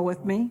that will go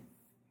with me.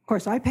 Of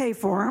course, I pay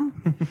for him.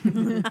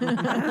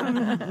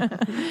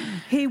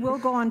 He will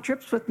go on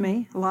trips with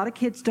me. A lot of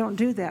kids don't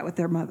do that with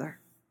their mother.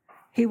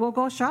 He will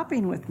go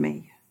shopping with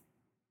me.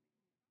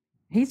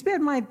 He's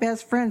been my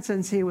best friend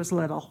since he was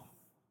little.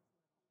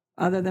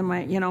 Other than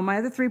my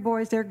other 3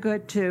 boys, they're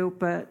good too,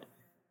 but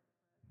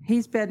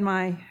he's been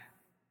my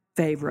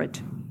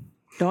favorite.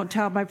 Don't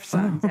tell my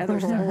sons, other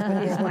sons,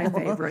 but he's my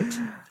favorite.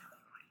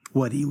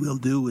 What he will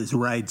do is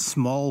ride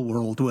Small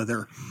World with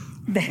her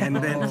and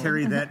then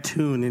carry that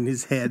tune in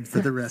his head for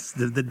the rest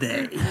of the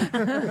day.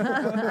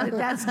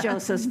 That's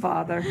Joseph's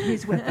father.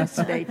 He's with us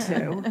today,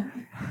 too.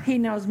 He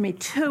knows me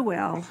too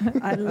well.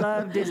 I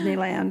love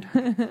Disneyland.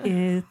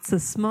 It's a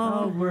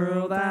small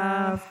world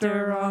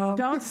after all.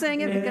 Don't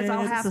sing it because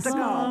I'll have to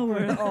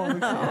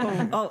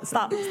go. Oh,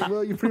 stop.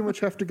 Well, you pretty much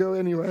have to go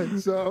anyway,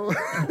 so.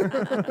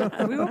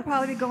 We will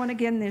probably be going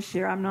again this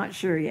year. I'm not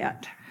sure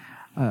yet.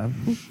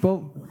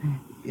 Well,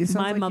 it sounds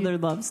My like mother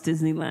loves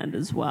Disneyland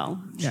as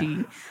well. Yeah.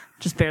 She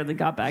just barely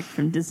got back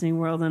from Disney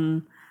World,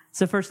 and it's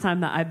the first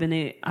time that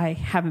I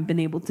haven't been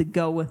able to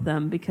go with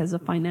them because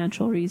of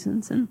financial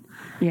reasons. And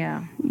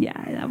Yeah.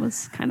 that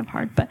was kind of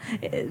hard. But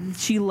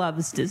she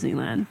loves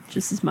Disneyland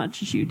just as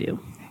much as you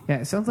do. Yeah,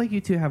 it sounds like you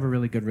two have a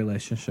really good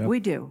relationship. We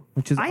do.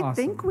 Which is I awesome.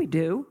 think we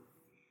do.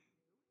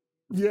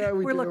 Yeah,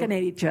 We're do. looking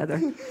at each other.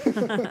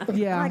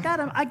 Yeah. I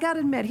got to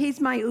admit, he's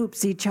my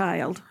oopsie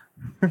child.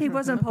 He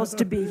wasn't supposed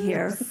to be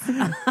here.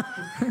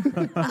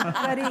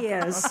 But he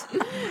is.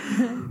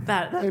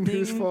 And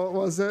whose fault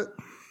was it?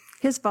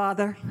 His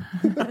father.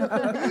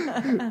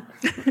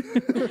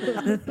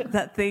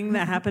 That thing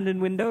that happened in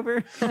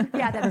Windover.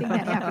 Yeah, that thing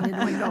that happened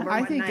in Windover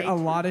I one think night. a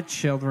lot of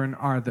children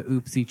are the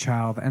oopsie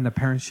child, and the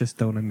parents just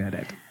don't admit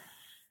it.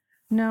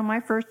 No, my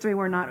first 3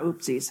 were not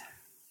oopsies.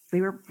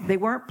 They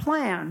weren't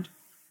planned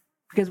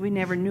because we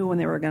never knew when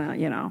they were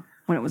gonna,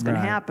 when it was gonna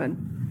Right.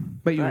 happen.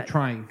 But you were But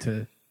trying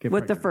to get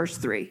With the pregnant.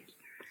 first 3.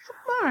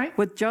 All right.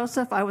 With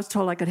Joseph, I was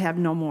told I could have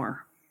no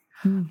more.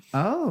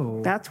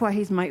 Oh. That's why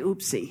he's my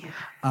oopsie.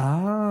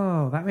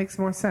 Oh, that makes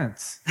more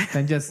sense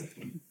than just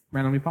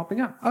randomly popping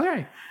up. All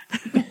right.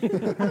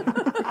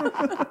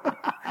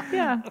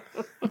 Yeah.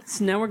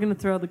 So now we're going to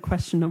throw the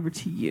question over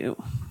to you.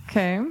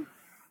 Okay.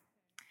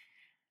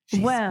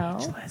 She's Well,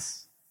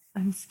 speechless.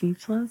 I'm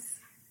speechless.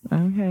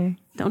 Okay.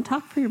 Don't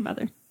talk for your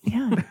mother.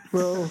 Yeah.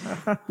 Well,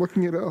 what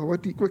can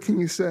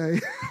you say?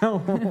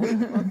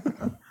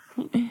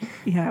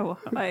 Yeah, well,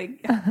 I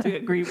have to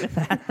agree with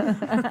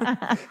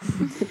that.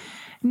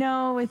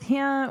 No, with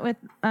him, with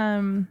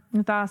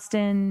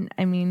Austin,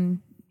 I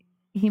mean,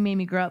 he made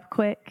me grow up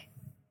quick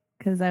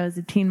because I was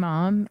a teen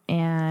mom,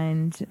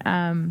 and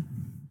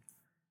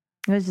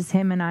it was just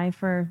him and I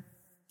for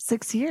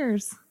 6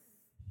 years.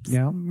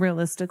 Yeah.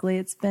 Realistically,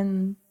 it's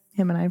been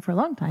him and I for a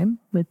long time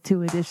with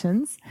 2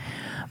 additions,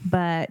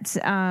 but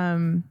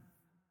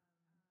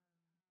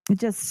it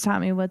just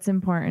taught me what's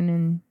important,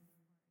 and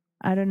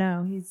I don't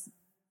know.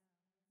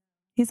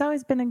 He's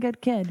always been a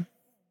good kid.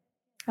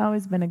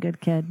 Always been a good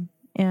kid.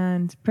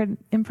 And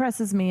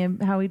impresses me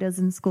how he does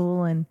in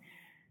school. And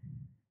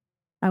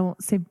I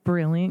won't say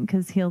brilliant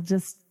because he'll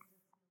just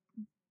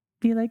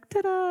be like,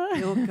 ta-da.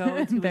 He'll go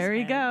into there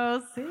his he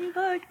head. goes. See,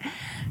 look.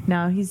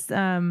 No, he's,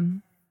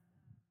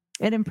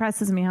 it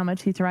impresses me how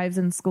much he thrives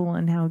in school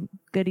and how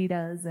good he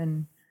does.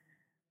 And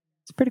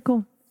it's pretty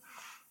cool.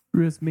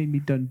 Riz made me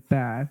done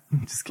bad.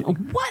 I'm just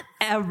kidding.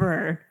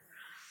 Whatever.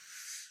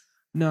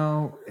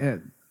 No,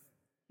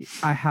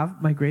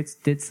 my grades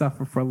did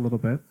suffer for a little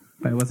bit,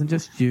 but it wasn't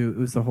just you. It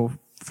was the whole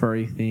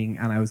furry thing,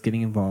 and I was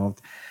getting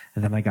involved,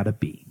 and then I got a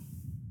B.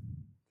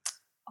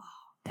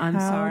 I'm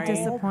How sorry.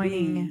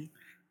 disappointing.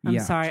 I'm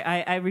Yeah. sorry.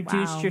 I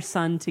reduced Wow. your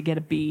son to get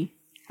a B.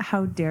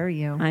 How dare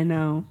you? I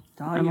know.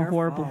 all I'm a your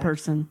horrible fault.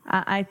 person.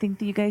 I think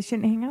that you guys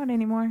shouldn't hang out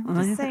anymore.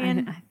 Just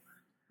saying.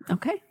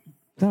 Okay.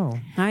 No, All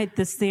right.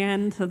 This is the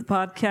end of the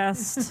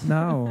podcast.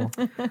 no.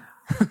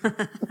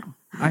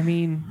 I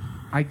mean,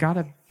 I got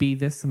a B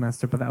this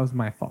semester, but that was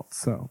my fault.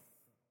 So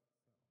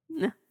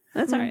No,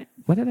 that's all right.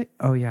 what did I?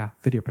 Oh yeah,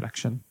 video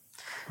production.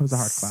 It was a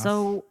hard class.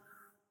 So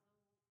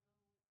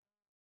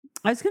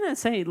I was gonna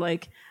say,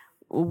 like,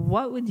 I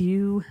don't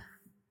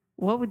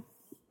know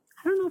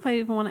if I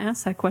even want to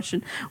ask that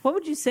question. What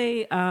would you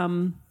say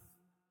that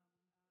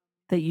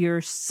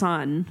your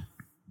son?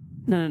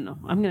 No.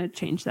 I'm gonna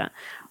change that.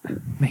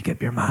 make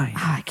up your mind.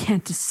 I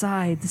can't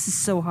decide. This is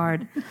so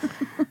hard.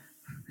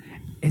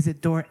 Is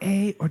it door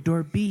A or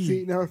door B?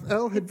 See, now if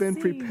Elle had been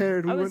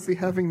prepared, we wouldn't be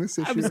having this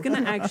issue. I was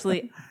gonna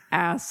actually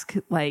ask,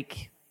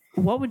 like,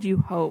 what would you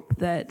hope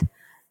that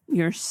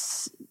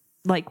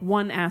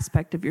one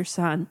aspect of your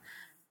son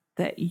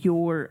that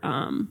your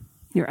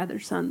other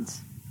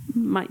sons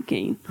might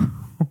gain?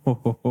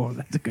 Oh,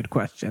 that's a good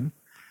question.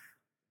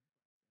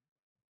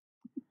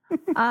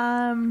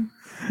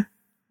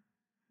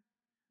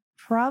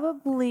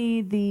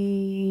 Probably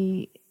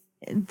the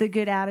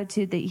good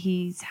attitude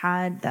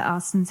that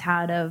Austin's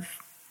had of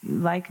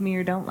like me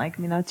or don't like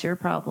me, that's your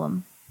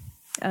problem.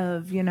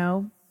 Of,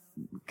 can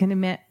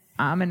admit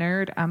I'm a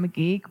nerd, I'm a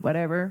geek,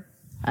 whatever.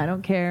 I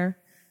don't care.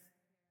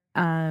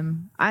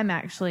 I'm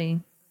actually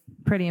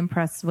pretty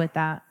impressed with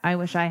that. I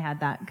wish I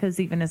had that because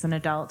even as an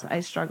adult, I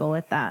struggle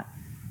with that.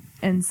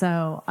 And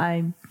so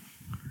I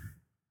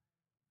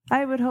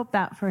would hope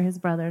that for his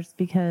brothers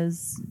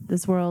because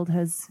this world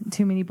has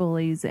too many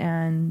bullies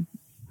and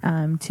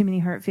too many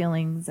hurt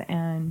feelings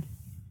and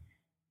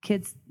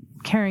kids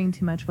caring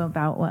too much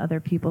about what other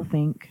people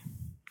think.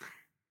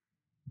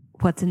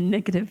 What's a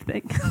negative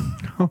thing?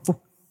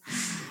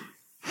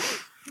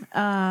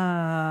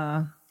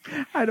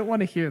 I don't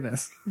want to hear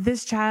this.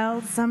 This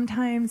child,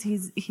 sometimes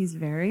he's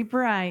very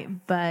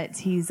bright, but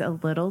he's a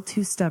little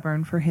too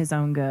stubborn for his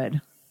own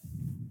good.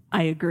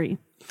 I agree.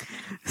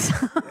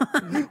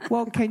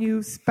 Well, can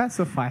you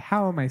specify?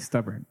 How am I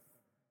stubborn?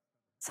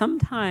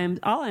 Sometimes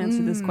I'll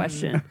answer this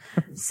question.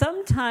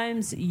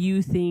 Sometimes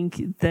you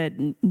think that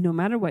no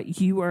matter what,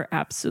 you are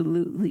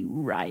absolutely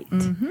right.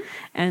 Mm-hmm.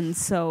 And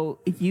so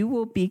you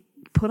will be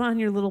put on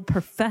your little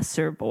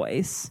professor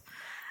voice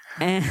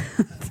and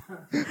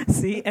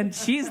see, and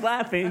she's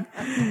laughing.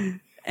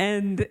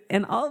 And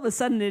all of a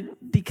sudden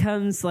it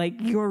becomes like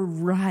you're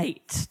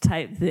right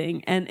type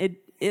thing. And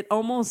it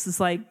almost is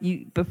like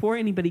before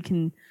anybody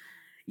can,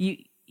 you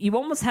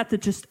almost have to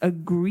just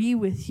agree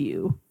with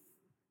you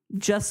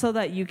just so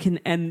that you can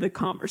end the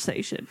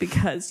conversation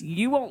because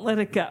you won't let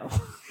it go.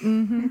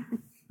 Mm-hmm.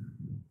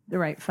 The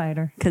right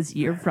fighter. Because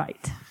you're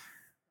right.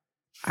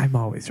 I'm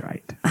always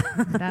right.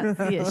 That's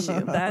the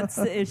issue. That's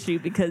the issue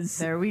because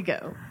There we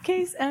go.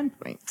 Case and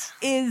point.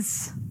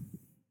 is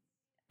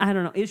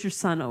your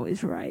son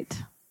always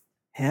right?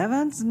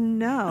 Heavens,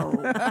 no.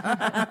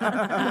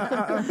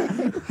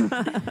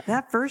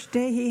 That first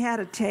day he had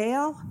a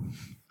tail,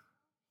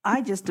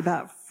 I just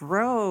about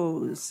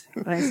froze.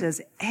 But I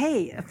says,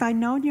 hey, if I'd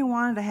known you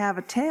wanted to have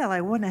a tail,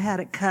 I wouldn't have had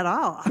it cut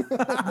off.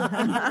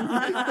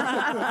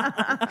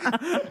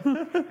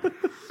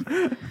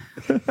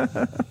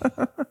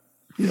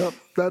 Yep,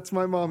 that's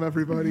my mom,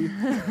 everybody.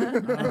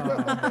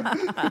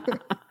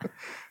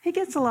 He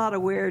gets a lot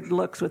of weird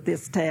looks with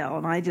this tail,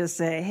 and I just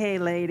say, hey,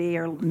 lady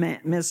or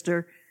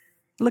mister,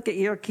 look at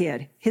your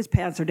kid. His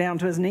pants are down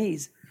to his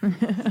knees.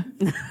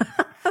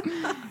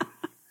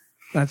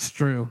 That's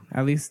true.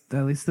 At least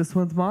this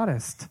one's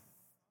modest.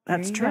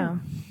 That's There you true. go.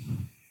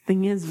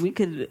 Thing is,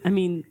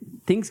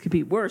 things could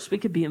be worse. We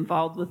could be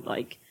involved with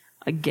like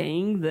a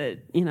gang that,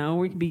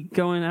 we could be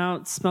going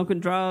out smoking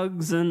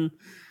drugs and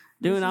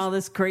doing all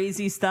this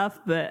crazy stuff,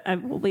 but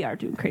we are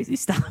doing crazy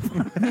stuff.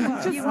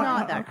 Just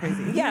not that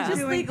crazy. Yeah.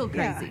 Just legal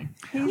crazy.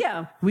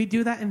 Yeah. We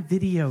do that in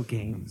video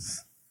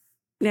games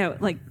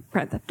Like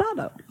Grand Theft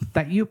Auto.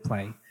 that you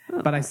play,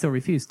 but I still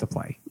refuse to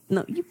play.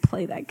 No, you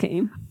play that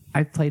game.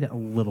 I played it a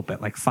little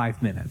bit, like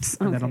 5 minutes,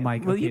 and then I'm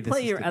like, well, okay, you this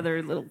play is your stupid.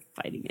 other little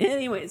fighting.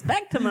 Anyways,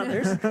 back to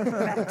mothers.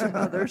 Back to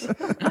mothers.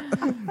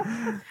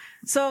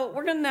 So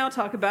we're going to now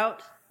talk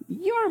about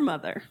your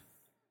mother.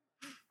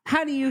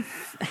 How do you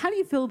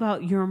feel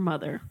about your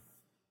mother?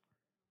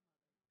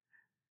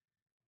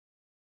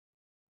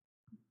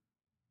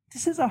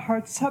 This is a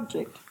hard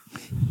subject.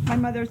 My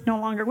mother's no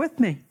longer with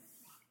me.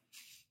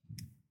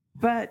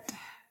 But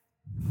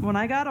when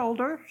I got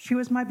older, she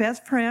was my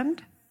best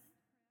friend.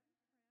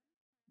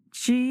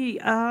 She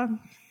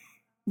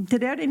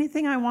did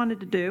anything I wanted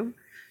to do.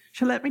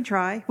 She let me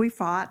try. We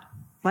fought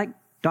like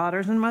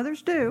daughters and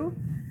mothers do.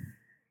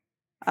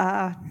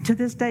 To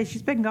this day,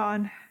 she's been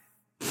gone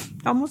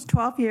almost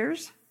 12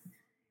 years,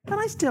 and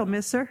I still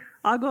miss her.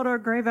 I'll go to her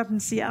grave up in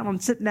Seattle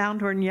and sit down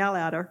to her and yell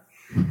at her.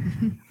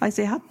 I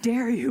say, how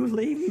dare you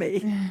leave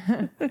me?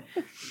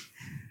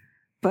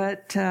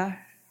 But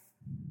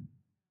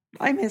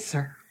I miss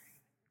her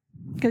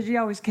because she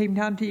always came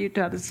down to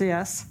Utah to see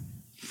us.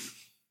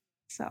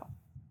 So.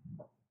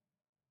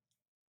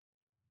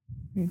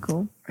 Very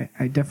cool.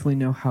 I definitely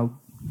know how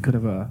good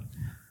of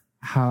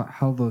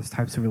how those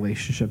types of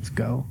relationships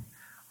go.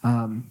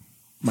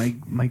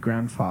 My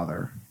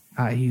grandfather,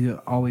 he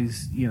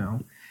always,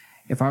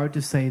 if I were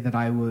to say that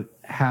I would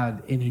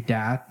had any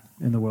dad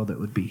in the world, it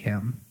would be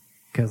him.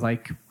 Because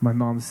like my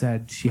mom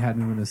said, she had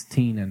me when I was a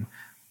teen, and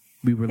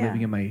we were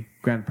living in my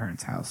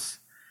grandparents' house,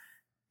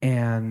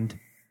 and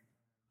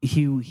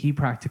he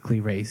practically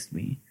raised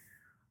me.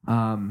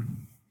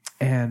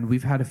 And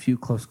we've had a few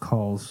close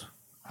calls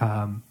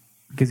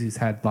because he's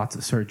had lots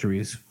of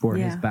surgeries for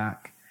his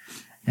back,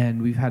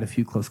 and we've had a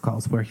few close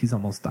calls where he's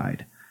almost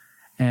died.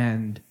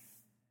 And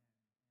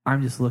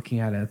I'm just looking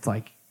at it. It's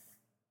like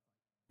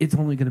it's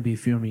only going to be a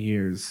few more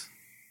years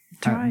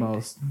at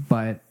most,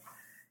 but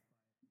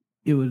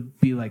it would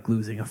be like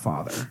losing a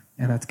father,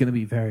 and that's going to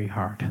be very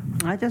hard.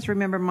 I just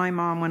remember my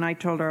mom when I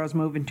told her I was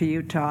moving to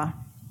Utah.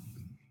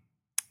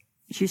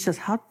 She says,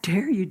 how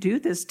dare you do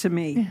this to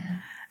me?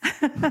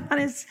 And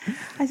I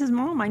says,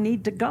 Mom, I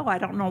need to go. I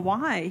don't know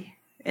why.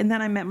 And then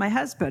I met my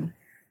husband.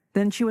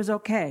 Then she was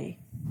okay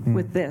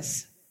with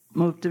this.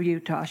 Moved to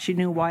Utah. She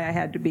knew why I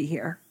had to be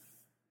here.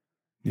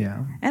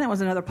 Yeah. And it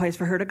was another place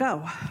for her to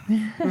go.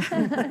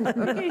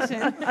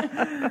 Vacation.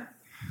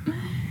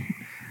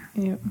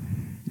 Yep.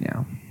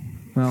 Yeah.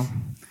 Well,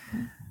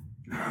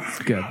 it's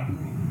good.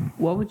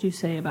 What would you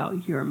say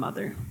about your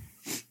mother?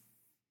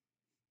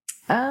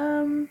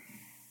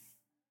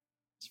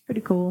 It's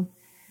pretty cool.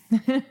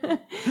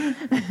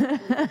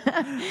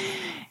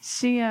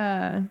 She,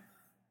 I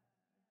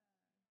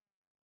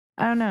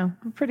don't know,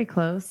 we're pretty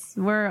close.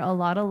 We're a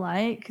lot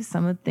alike.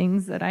 Some of the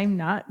things that I'm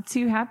not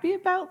too happy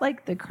about,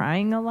 like the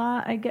crying a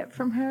lot I get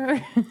from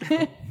her.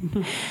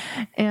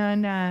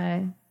 And,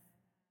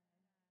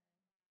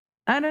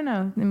 I don't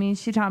know. I mean,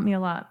 she taught me a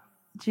lot.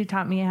 She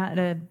taught me how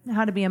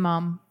to be a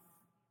mom,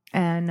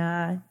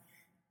 and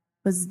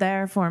was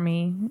there for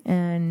me.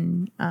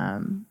 And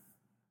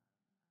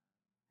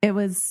it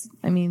was,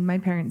 I mean, my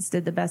parents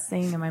did the best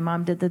thing, and my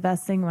mom did the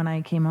best thing when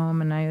I came home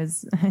and I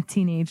was a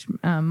teenage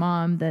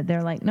mom, that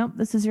they're like, nope,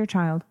 this is your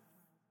child.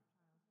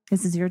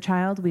 This is your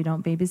child. We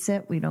don't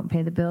babysit. We don't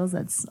pay the bills.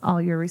 That's all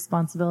your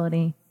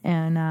responsibility.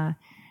 And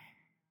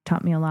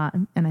taught me a lot.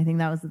 And I think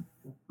that was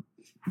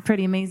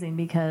pretty amazing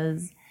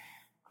because,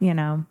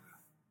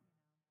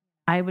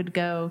 I would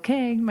go,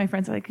 okay, my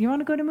friends are like, you want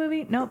to go to a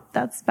movie? Nope,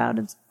 that's about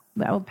it.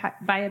 I will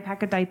buy a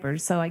pack of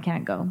diapers, so I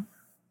can't go.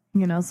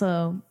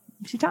 So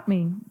she taught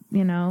me,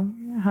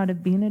 how to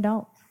be an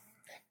adult.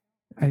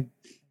 I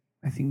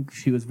think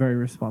she was very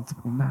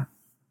responsible in that.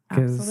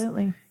 'Cause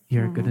Absolutely.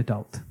 You're a good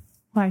adult.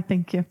 Why,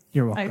 thank you.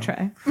 You're welcome. I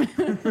try.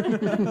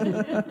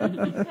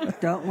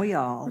 Don't we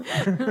all?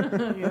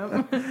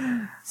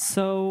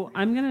 So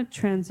I'm going to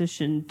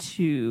transition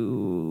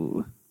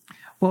to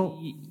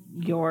Well,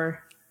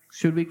 your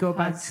should we go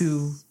back to...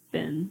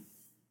 husband.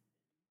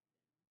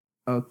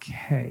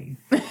 Okay.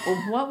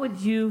 What would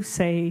you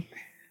say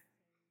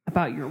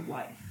about your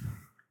wife?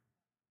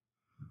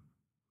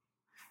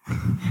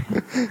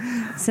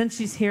 Since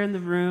she's here in the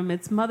room,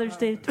 it's Mother's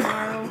Day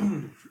tomorrow.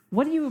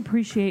 What do you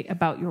appreciate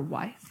about your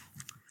wife?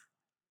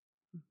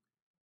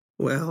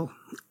 Well,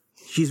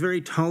 she's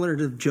very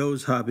tolerant of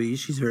Joe's hobbies.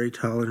 She's very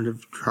tolerant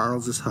of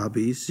Charles's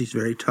hobbies. She's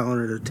very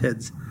tolerant of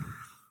Ted's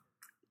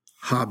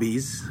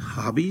hobbies.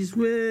 Hobbies?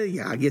 Well,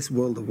 yeah, I guess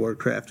World of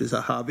Warcraft is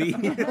a hobby.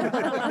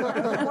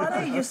 Why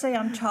don't you just say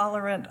I'm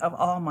tolerant of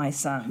all my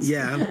sons?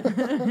 Yeah.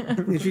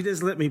 And she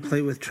does let me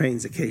play with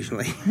trains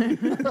occasionally.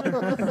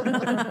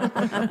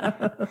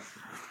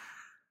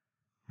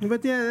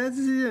 But yeah, that's,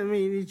 I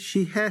mean,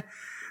 she's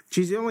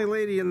the only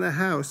lady in the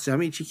house. I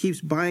mean, she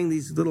keeps buying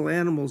these little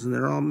animals, and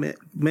they're all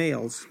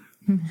males.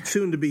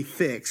 soon to be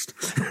fixed.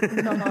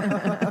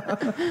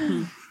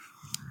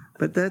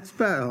 But that's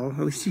about, at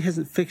least she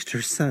hasn't fixed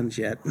her sons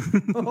yet.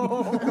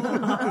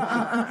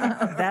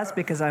 That's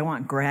because I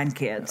want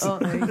grandkids. Oh,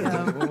 there you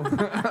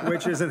go.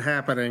 Which isn't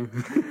happening.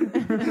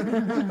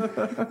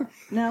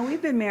 Now,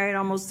 we've been married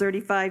almost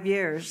 35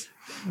 years.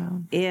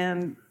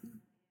 And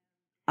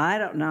I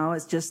don't know,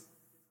 it's just,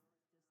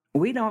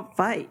 we don't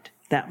fight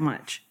that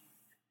much.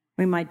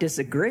 We might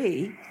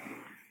disagree,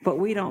 but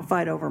we don't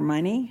fight over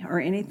money or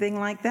anything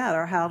like that,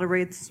 or how to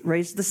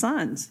raise the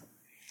sons.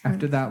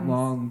 After that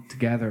long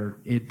together,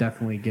 it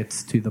definitely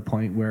gets to the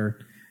point where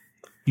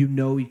you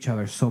know each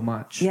other so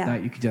much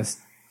that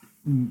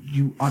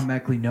you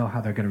automatically know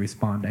how they're going to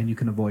respond, and you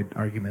can avoid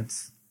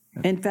arguments.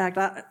 In fact,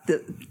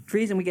 the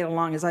reason we get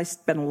along is I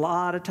spend a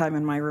lot of time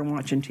in my room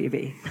watching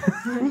TV.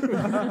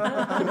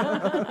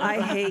 I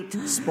hate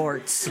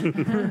sports.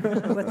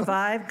 With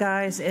 5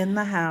 guys in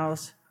the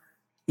house,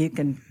 you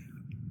can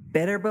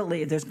better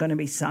believe there's going to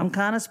be some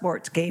kind of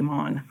sports game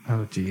on.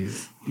 Oh,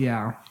 geez.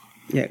 Yeah.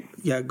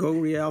 Yeah, go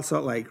Real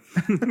Salt Lake.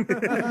 I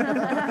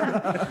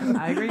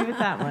agree with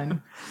that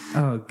one.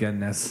 Oh,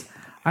 goodness.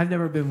 I've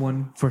never been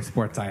one for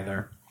sports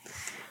either.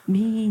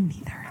 Me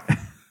neither.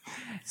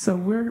 So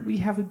we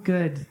have a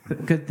good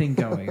thing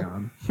going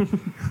on.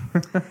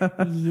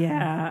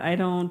 Yeah, I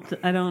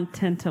don't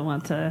tend to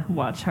want to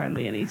watch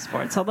hardly any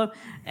sports. Although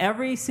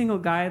every single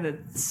guy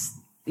that's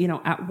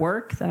at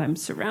work that I'm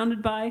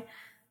surrounded by,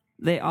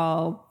 they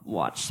all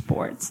watch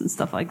sports and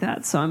stuff like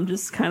that. So I'm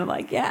just kind of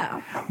like,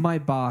 yeah. My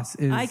boss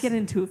is. I get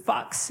into a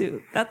fox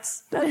suit.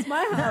 That's my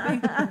hobby.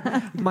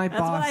 My That's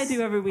boss. what I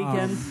do every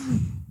weekend.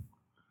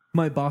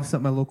 My boss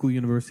at my local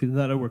university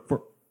that I work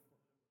for.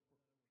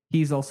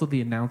 He's also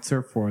the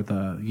announcer for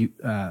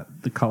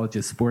the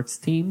college's sports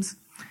teams,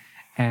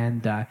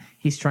 and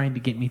he's trying to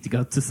get me to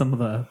go to some of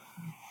the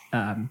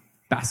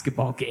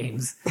basketball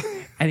games.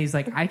 And he's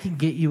like, "I can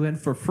get you in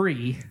for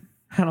free,"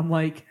 and I'm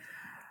like,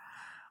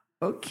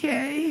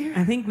 "Okay."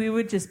 I think we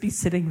would just be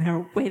sitting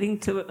there waiting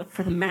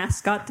for the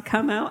mascot to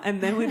come out,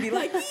 and then we'd be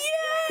like,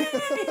 "Yay!"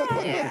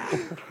 Yeah,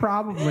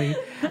 probably.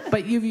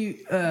 But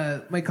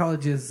my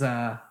college's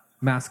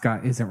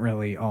mascot isn't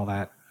really all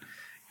that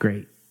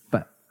great.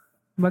 But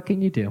what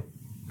can you do?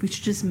 We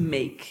should just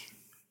make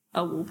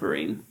a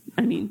Wolverine.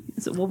 I mean,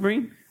 is it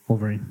Wolverine?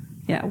 Wolverine.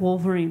 Yeah,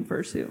 Wolverine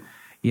fursuit.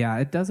 Yeah,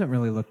 it doesn't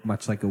really look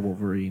much like a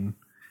Wolverine,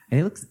 and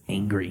he looks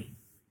angry.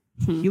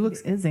 He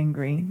looks. Is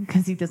angry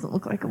because he doesn't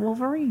look like a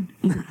Wolverine.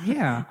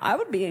 Yeah, I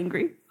would be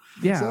angry.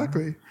 yeah.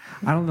 Exactly.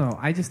 I don't know.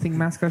 I just think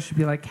mascots should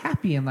be like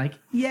happy and like,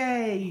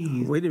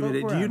 yay. Wait a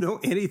minute. Do you know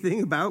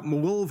anything about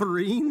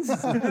Wolverines?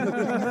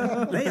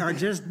 They are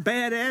just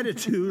bad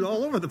attitude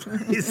all over the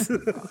place.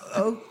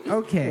 Oh,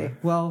 okay.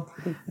 Well,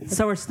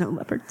 So are snow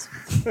leopards.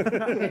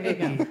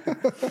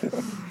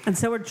 And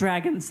so are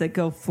dragons that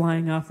go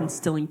flying off and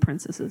stealing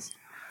princesses.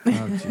 oh,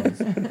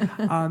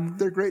 jeez.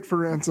 They're great for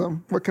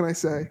ransom. What can I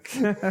say?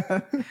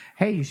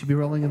 Hey, you should be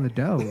rolling in the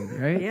dough,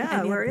 right?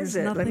 Yeah, where is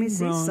it? Let me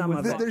see some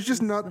of it. There's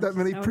just not that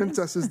many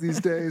princesses these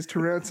days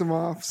to ransom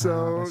off,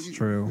 so that's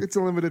true. It's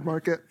a limited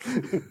market.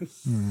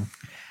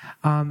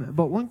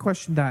 But one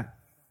question that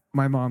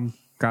my mom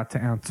got to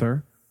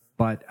answer,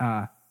 but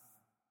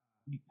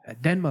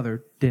Den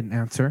Mother didn't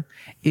answer,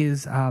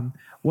 is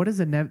what is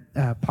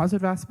a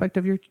positive aspect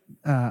of your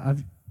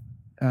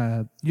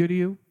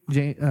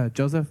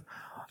Joseph,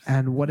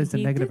 and what is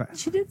the negative?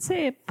 She did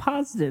say a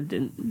positive,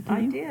 didn't I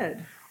you?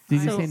 did.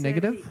 Did you So- say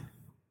negative?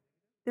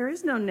 There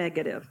is no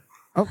negative.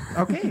 Oh,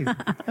 okay.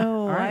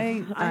 Oh,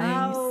 right.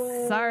 I'm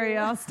sorry,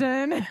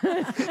 Austin.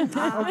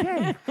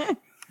 Okay.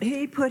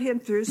 He put him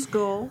through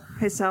school,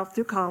 himself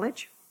through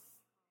college.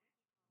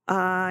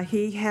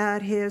 He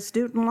had his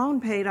student loan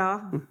paid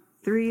off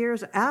 3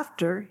 years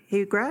after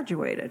he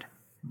graduated.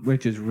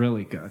 Which is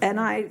really good. And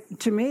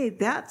to me,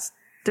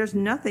 there's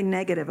nothing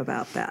negative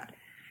about that.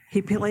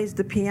 He plays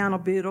the piano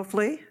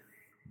beautifully.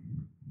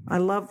 I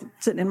love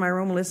sitting in my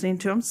room listening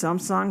to him. Some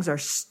songs are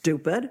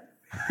stupid,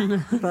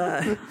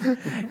 but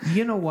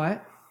You know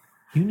what?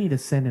 You need to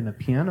send in a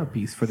piano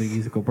piece for the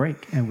musical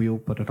break, and we will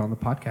put it on the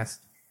podcast.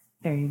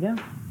 There you go.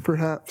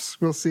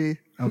 Perhaps. We'll see.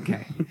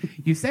 Okay.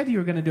 You said you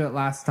were going to do it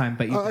last time,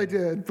 but you I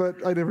did, but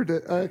I never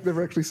did. I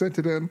never actually sent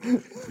it in.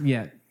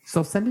 yeah.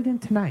 So send it in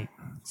tonight.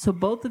 So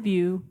both of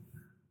you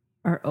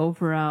are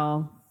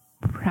overall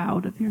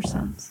proud of your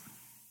sons.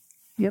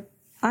 Yep.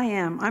 I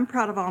am. I'm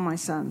proud of all my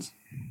sons.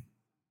 In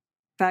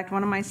fact,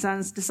 one of my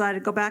sons decided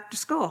to go back to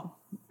school,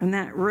 and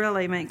that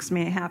really makes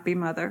me a happy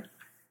mother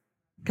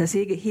because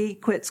he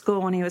quit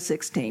school when he was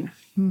 16.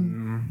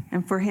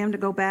 And for him to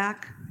go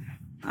back,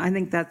 I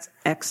think that's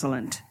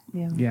excellent.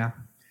 Yeah.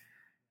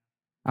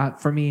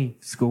 For me,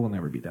 school will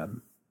never be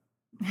done.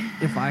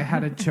 If I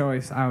had a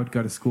choice, I would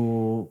go to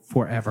school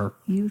forever.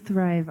 You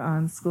thrive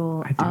on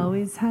school. I do.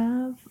 Always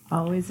have,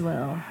 always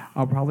will.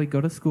 I'll probably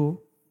go to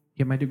school,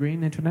 get my degree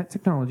in internet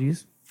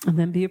technologies. And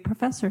then be a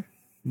professor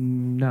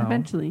No.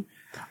 eventually.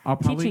 I'll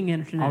probably, Teaching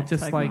internet I'll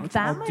just technology. like,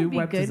 That I'll might do be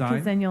web good because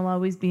design. then you'll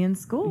always be in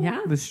school.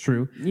 Yeah. That's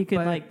true. You could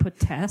But put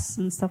tests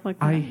and stuff like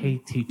that. I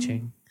hate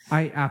teaching.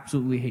 I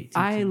absolutely hate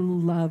teaching. I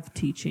love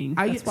teaching.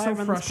 I That's get why so run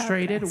this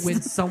frustrated podcast.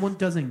 when someone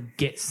doesn't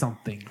get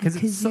something because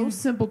it's so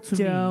simple to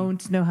me.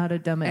 Don't know how to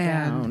dumb it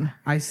And down.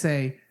 I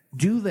say,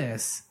 do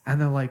this.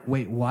 And they're like,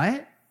 wait,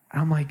 what?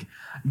 And I'm like,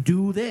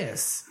 do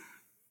this.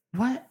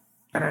 What?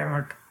 And I'm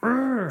like,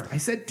 "Urgh." I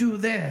said, do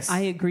this. I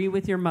agree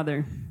with your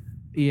mother.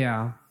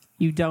 Yeah.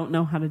 You don't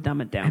know how to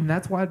dumb it down. And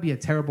that's why I'd be a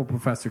terrible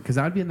professor because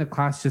I'd be in the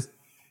class just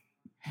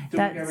doing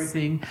That's-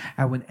 everything.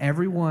 And when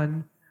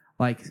everyone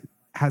like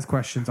has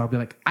questions, I'll be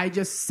like, I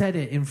just said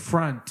it in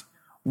front.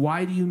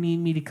 Why do you need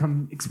me to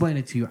come explain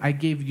it to you? I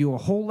gave you a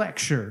whole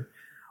lecture.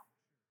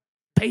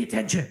 Pay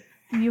attention.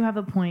 You have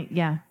a point.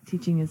 Yeah,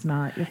 teaching is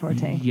not your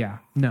forte. Yeah,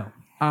 no.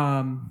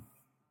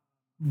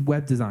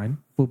 Web design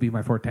will be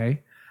my forte.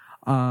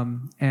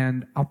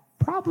 And I'll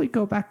probably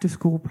go back to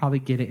school, probably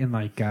get it in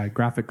like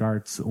graphic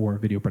arts or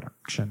video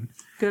production.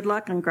 Good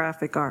luck on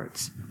graphic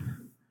arts.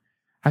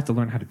 I have to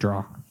learn how to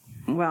draw.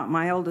 Well,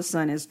 my oldest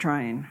son is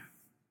trying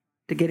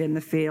to get in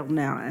the field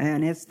now,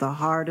 and it's the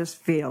hardest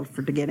field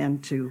to get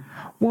into,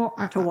 Well,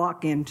 to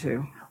walk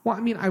into. Well, I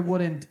mean, I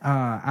wouldn't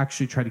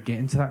actually try to get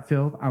into that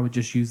field. I would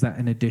just use that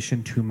in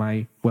addition to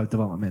my web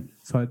development.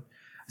 So I'd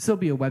still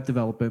be a web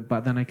developer,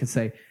 but then I could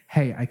say,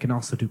 hey, I can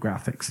also do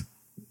graphics.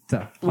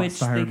 So, Which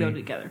to hire they go me.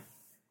 together.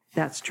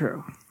 That's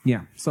true.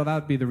 Yeah, so that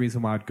would be the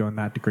reason why I'd go in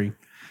that degree.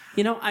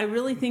 You know, I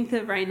really think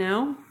that right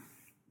now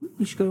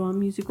we should go on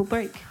musical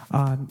break.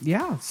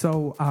 Yeah,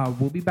 so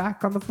we'll be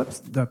back on the flip.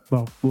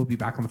 We'll be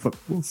back on the flip.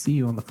 We'll see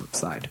you on the flip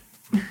side.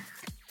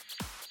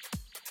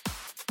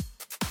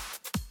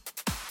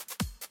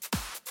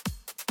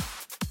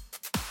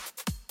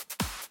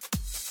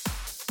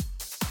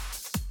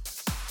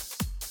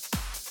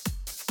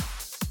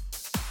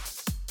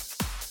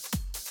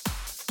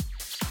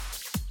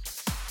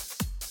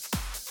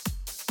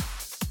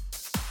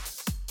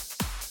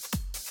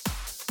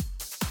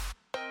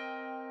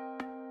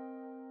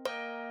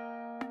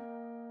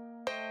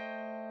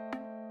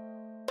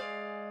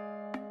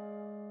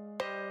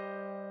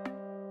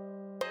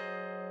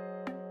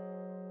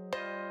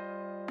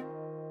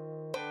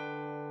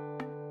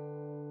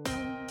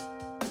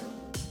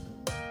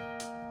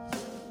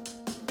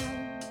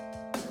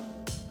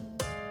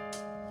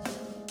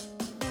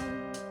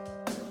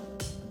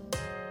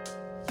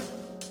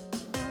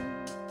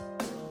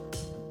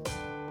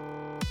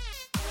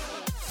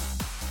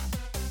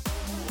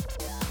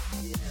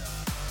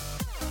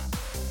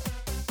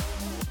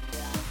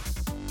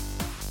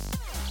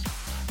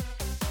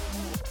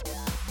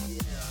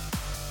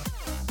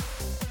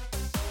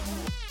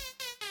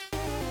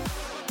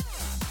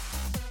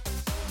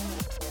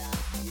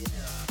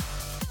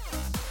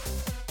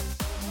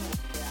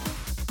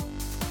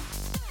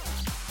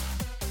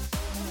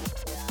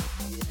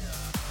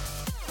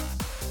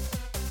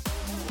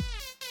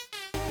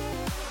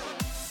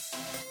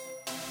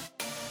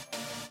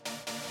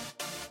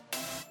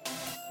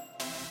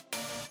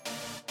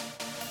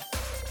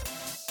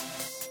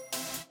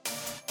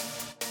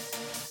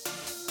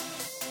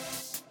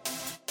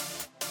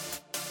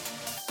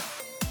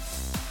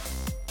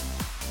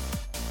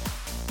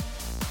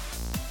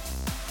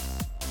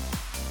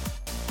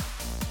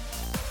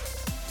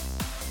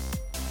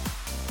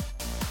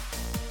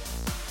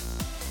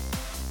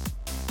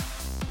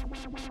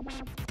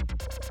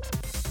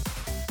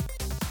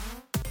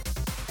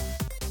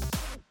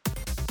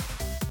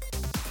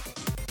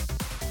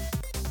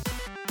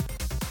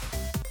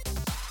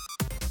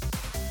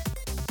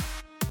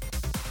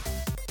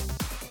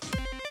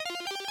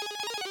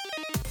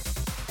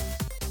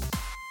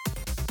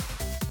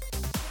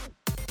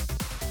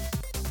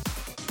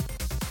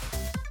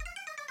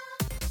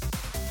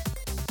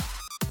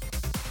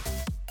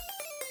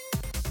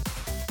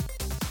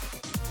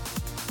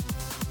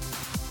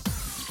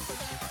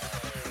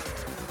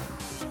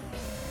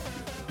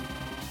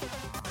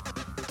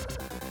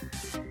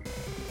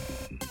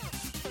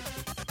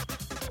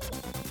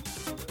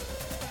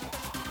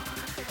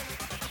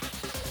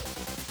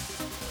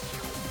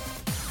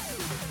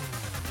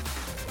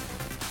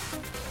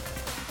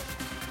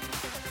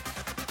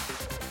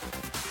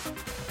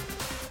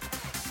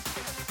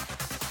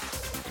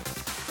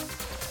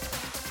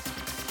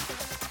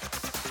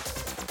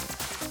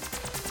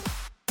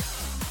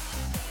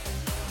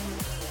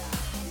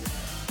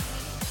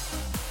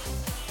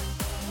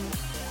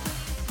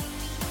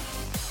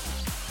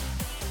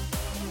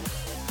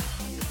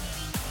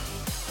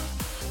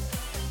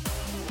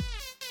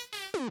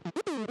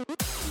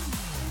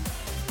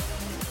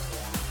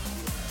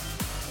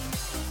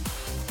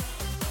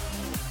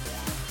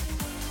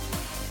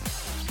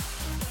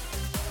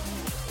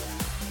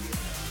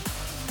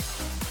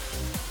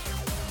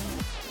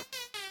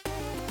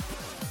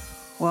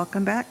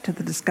 Welcome back to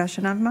the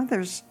discussion of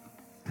mothers.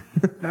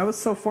 That was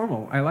so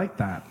formal. I like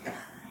that.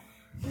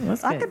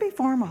 I could be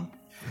formal.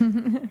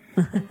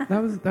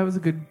 That was a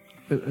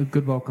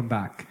good welcome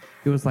back.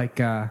 It was like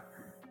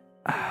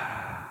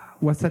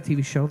what's that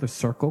TV show? The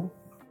Circle.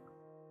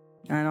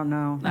 I don't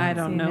know. I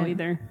don't seen know it.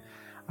 either.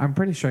 I'm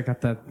pretty sure I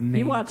got that name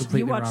You watched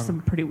completely wrong.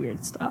 some pretty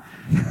weird stuff.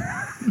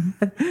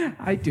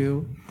 I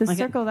do. The Like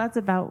circle, that's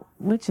about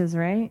witches,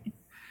 right?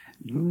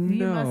 You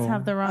must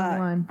have the wrong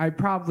one. I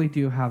probably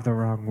do have the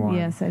wrong one.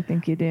 Yes, I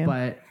think you do.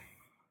 But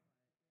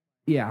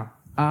yeah,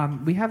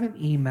 we have an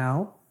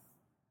email.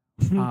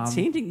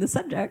 Changing the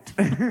subject.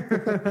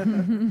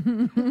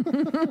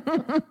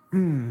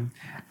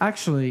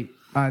 Actually,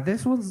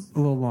 this one's a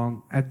little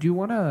long. I do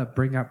want to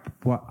bring up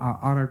what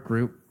on our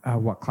group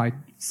what Clyde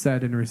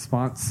said in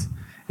response.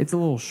 It's a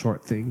little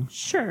short thing,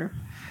 Sure.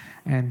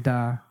 and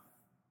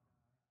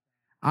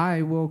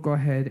I will go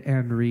ahead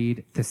and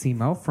read this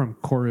email from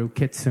Koru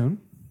Kitsune.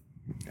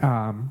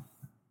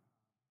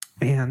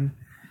 And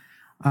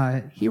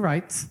he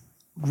writes,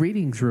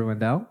 "Greetings,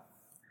 Ruindel.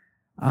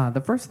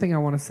 The first thing I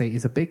want to say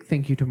is a big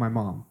thank you to my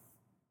mom.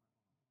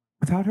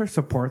 Without her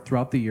support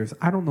throughout the years,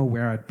 I don't know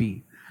where I'd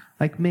be.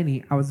 Like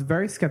many, I was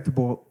very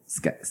skeptical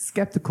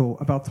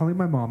about telling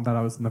my mom that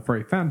I was in the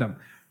furry fandom.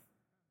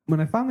 When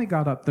I finally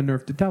got up the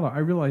nerve to tell her, I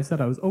realized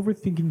that I was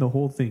overthinking the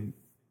whole thing.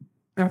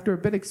 After a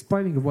bit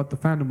explaining of what the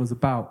fandom was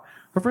about,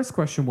 her first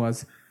question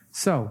was,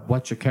 'So,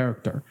 what's your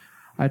character?'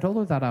 I told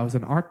her that I was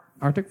an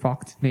Arctic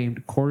fox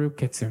named Koru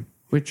Kitsune,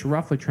 which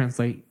roughly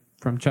translate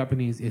from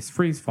Japanese is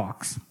freeze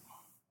fox.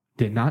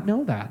 Did not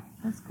know that.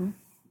 That's cool.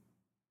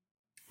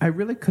 I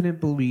really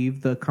couldn't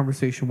believe the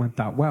conversation went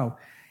that well.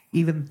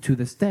 Even to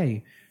this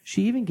day,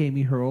 she even gave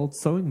me her old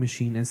sewing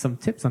machine and some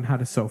tips on how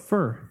to sew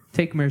fur,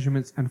 take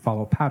measurements, and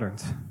follow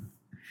patterns.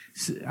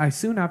 I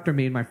soon after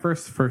made my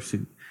first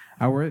fursuit.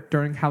 I wore it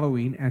during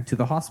Halloween and to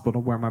the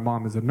hospital where my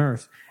mom is a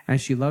nurse,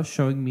 and she loves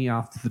showing me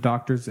off to the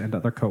doctors and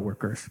other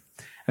coworkers.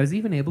 I was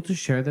even able to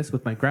share this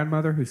with my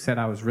grandmother, who said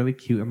I was really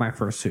cute in my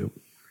fursuit.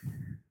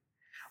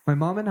 My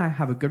mom and I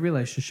have a good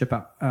relationship.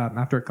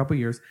 After a couple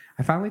years,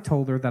 I finally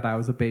told her that I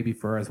was a baby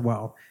for her as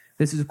well.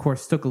 This, of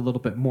course, took a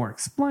little bit more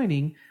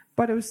explaining,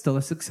 but it was still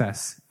a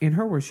success. In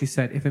her words, she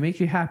said, "If it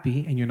makes you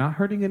happy and you're not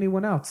hurting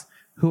anyone else,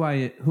 who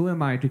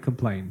am I to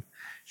complain?"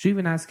 She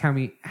even asked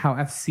how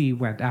FC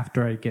went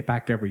after I get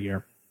back every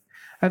year.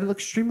 I feel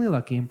extremely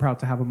lucky and proud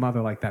to have a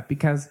mother like that,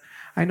 because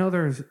I know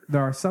there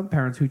are some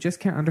parents who just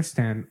can't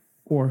understand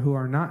or who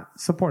are not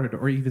supported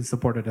or even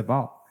supported at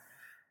all.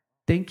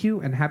 Thank you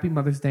and happy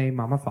Mother's Day,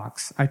 Mama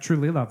Fox. I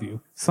truly love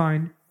you.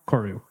 Signed,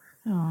 Koru.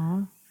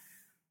 Aw,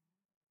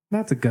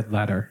 That's a good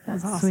letter.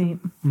 that's sweet.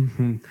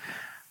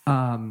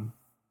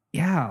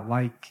 Yeah,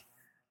 like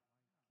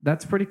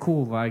that's pretty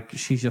cool. Like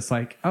she's just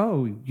like,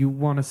 "Oh, you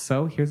want to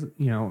sew? Here's,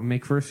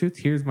 make fursuits.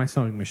 Here's my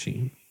sewing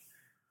machine."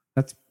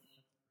 That's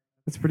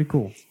pretty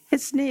cool.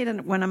 It's neat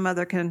when a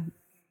mother can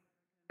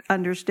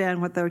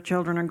understand what their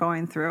children are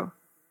going through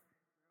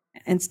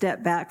and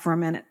step back for a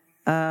minute.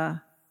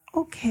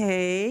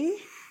 Okay.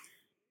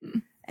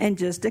 And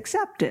just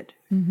accept it.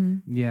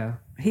 Yeah.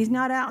 He's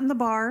not out in the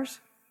bars.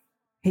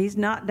 He's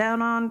not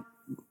down on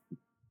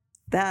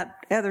that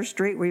other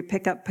street where you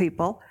pick up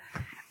people.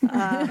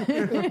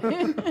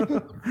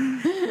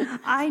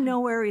 I know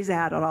where he's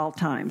at all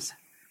times.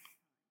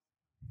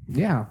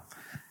 Yeah.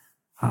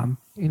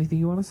 Anything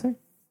you want to say?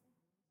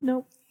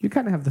 Nope. You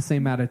kind of have the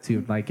same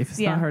attitude. Like if it's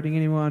Yeah. not hurting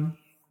anyone,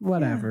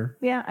 whatever.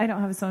 Yeah, I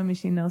don't have a sewing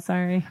machine though.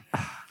 Sorry.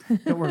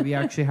 Don't worry, we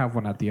actually have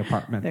one at the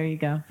apartment. There you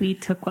go. We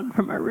took one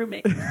from our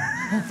roommate.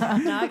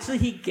 No, actually,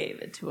 he gave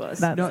it to us.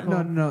 That's No,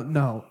 cool.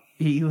 no.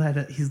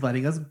 He's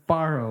letting us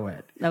borrow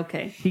it.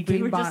 Okay. He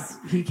came by-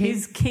 he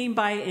came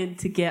by in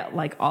to get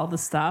like all the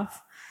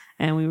stuff,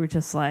 and we were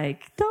just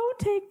like, "Don't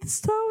take the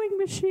sewing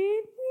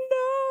machine,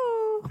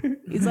 no."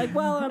 He's like,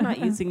 "Well, I'm not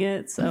using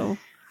it, so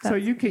So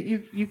you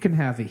can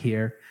have it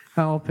here.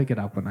 I'll pick it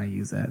up when I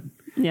use it.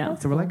 yeah."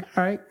 So we're like,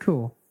 all right,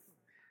 cool.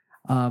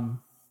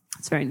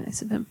 It's very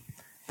nice of him.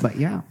 But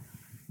yeah.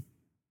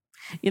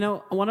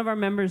 One of our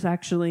members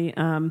actually,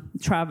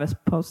 Travis,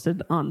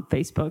 posted on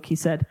Facebook. He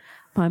said,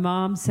 "My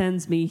mom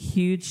sends me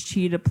huge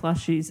cheetah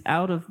plushies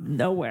out of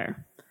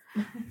nowhere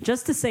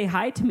just to say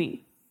hi to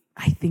me.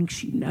 I think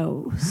she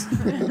knows."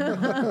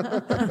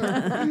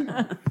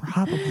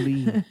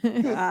 Probably.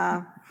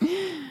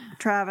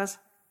 Travis,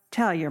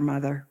 tell your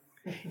mother.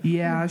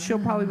 Yeah, she'll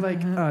probably be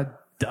like,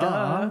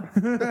 duh.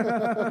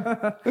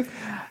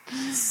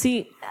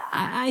 See,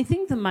 I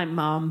think that my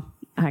mom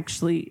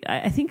actually,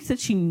 I think that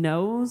she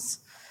knows,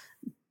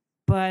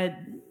 but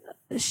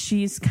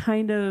she's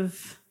kind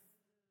of,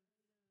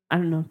 I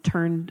don't know,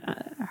 turned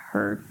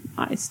her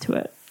eyes to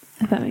it,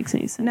 if that makes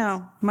any sense.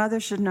 No, mother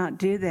should not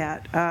do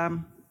that.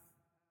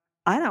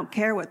 I don't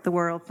care what the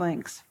world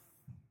thinks.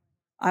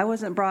 I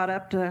wasn't brought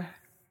up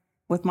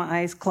with my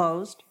eyes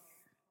closed.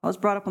 I was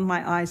brought up with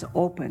my eyes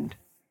opened.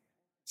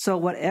 So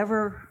what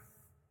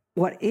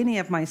any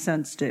of my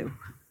sons do,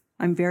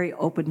 I'm very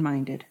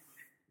open-minded.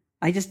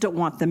 I just don't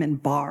want them in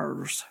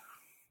bars.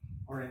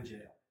 Or in jail.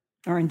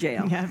 Or in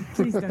jail. Yeah,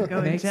 please don't go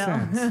in Makes jail.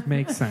 sense.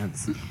 Makes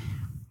sense.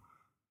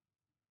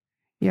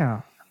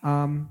 Yeah.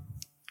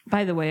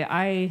 By the way,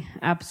 I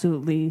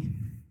absolutely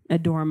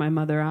adore my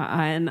mother,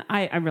 and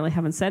I really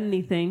haven't said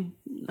anything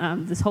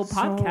this whole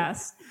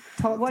podcast.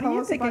 What do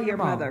you think of your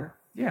mother?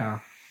 Yeah.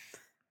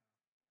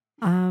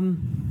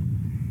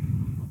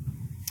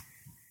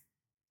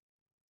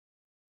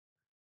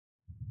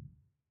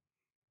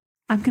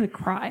 I'm going to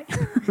cry.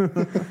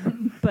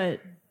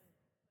 But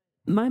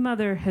my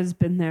mother has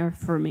been there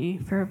for me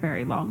for a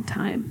very long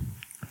time.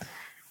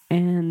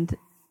 And,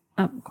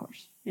 of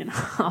course,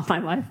 all my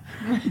life.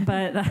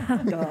 But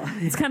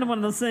it's kind of one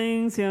of those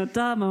things,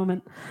 duh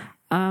moment.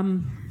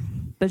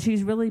 But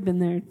she's really been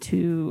there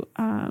to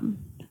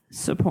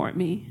support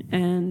me.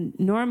 And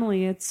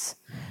normally it's,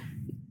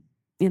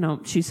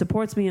 she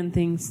supports me in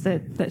things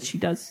that she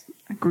does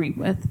agree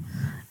with.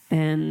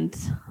 And,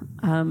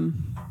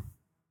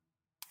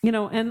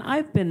 and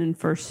I've been in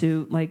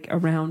fursuit, like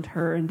around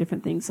her and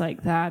different things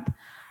like that.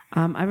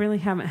 I really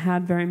haven't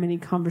had very many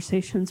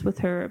conversations with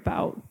her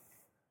about,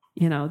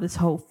 this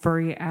whole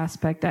furry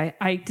aspect.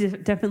 I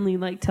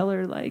definitely tell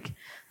her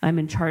I'm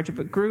in charge of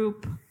a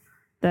group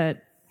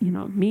that,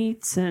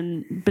 meets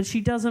but she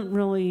doesn't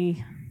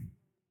really,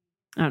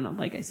 I don't know,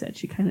 like I said,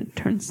 she kind of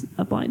turns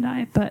a blind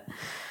eye. But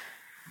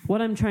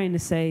what I'm trying to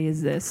say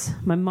is this.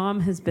 My mom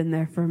has been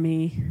there for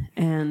me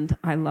and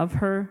I love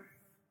her.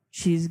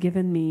 She's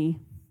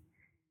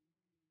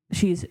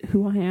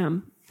who I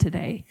am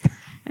today.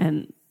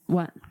 And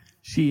what?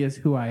 She is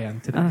who I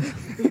am today.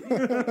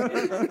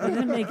 That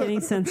didn't make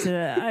any sense.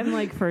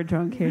 I'm fur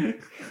drunk here.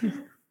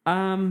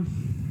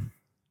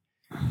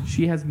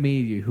 She has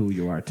made you who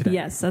you are today.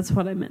 Yes, that's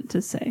what I meant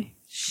to say.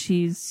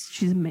 She's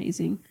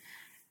amazing.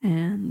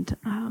 And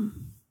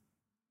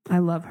I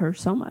love her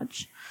so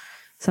much.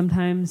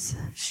 Sometimes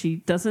she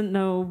doesn't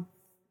know,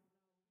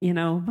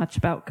 much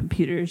about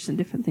computers and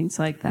different things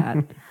like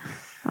that.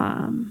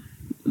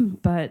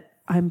 But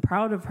I'm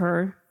proud of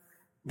her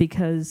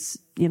because,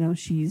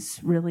 she's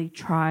really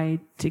tried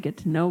to get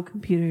to know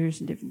computers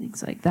and different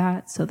things like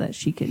that so that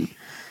she can,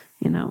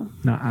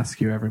 not ask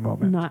you every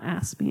moment. Not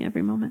ask me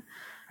every moment.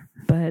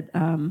 But,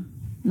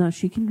 no,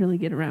 she can really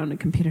get around a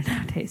computer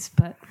nowadays.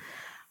 But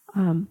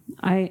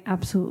I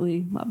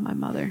absolutely love my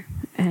mother.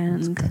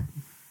 And,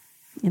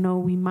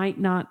 we might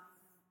not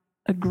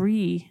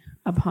agree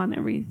upon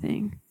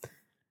everything.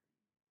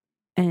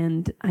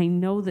 And I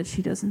know that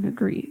she doesn't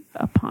agree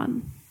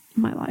upon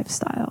my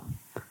lifestyle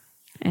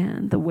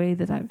and the way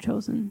that I've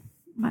chosen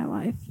my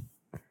life.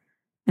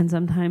 And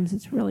sometimes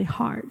it's really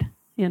hard,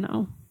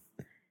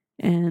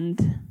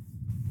 And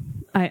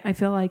I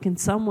feel like in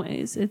some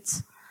ways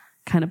it's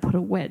kind of put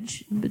a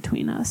wedge in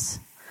between us.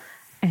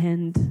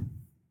 And,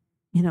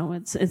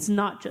 it's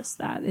not just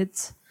that.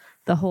 It's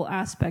the whole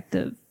aspect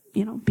of,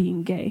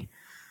 being gay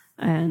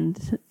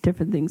and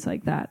different things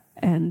like that.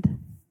 And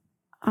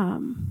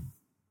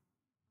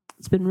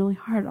it's been really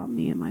hard on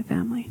me and my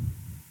family.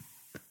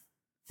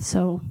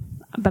 So,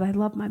 but I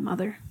love my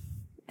mother.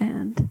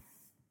 And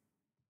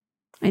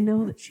I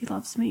know that she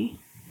loves me.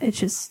 It's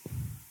just,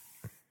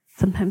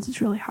 sometimes it's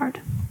really hard.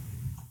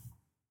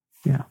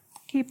 Yeah.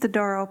 Keep the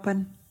door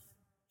open.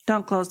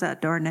 Don't close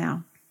that door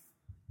now.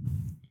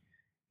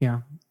 Yeah.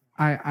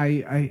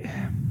 I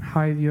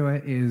how I view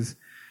it is,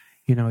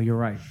 you're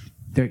right.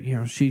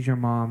 There, she's your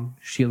mom.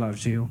 She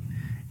loves you.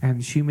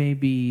 And she may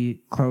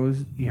be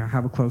closed,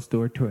 have a closed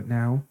door to it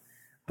now.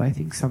 But I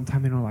think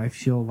sometime in her life,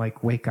 she'll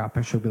wake up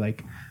and she'll be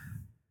like,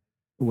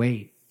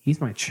 wait,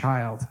 he's my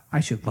child.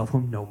 I should love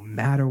him no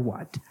matter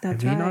what.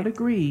 That's I may right. not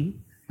agree.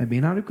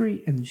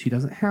 And she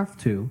doesn't have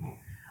to.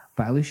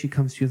 But at least she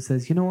comes to you and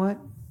says, you know what?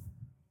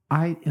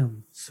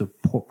 I'm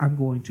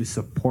going to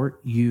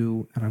support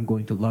you and I'm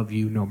going to love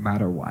you no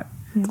matter what.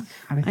 Yeah.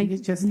 And I think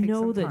it just takes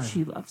know some that time.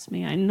 she loves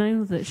me. I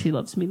know that she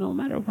loves me no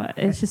matter what.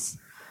 It's just,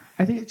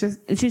 I think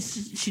it's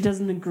just she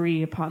doesn't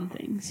agree upon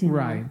things.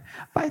 Right.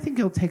 But I think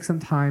it'll take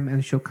some time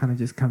and she'll kind of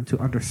just come to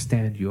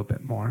understand you a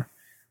bit more.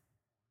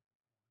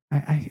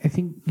 I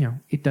think,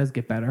 it does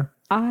get better.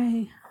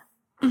 I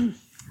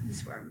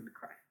swear I'm going to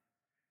cry.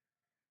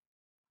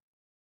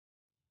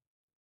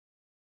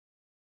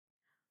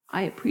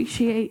 I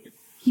appreciate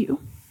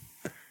you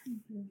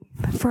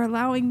for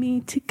allowing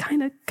me to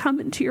kind of come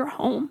into your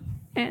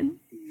home and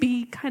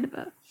be kind of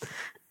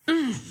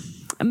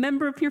a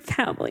member of your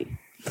family.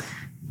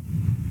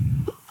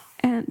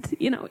 And,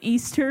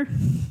 Easter,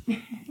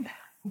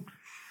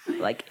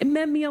 it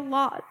meant me a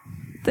lot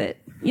that,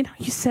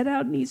 you set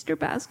out an Easter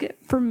basket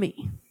for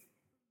me.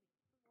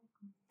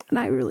 And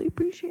I really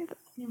appreciate it.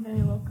 You're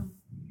very welcome.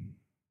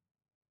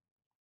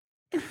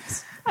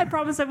 I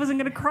promised I wasn't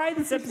going to cry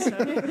this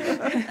episode.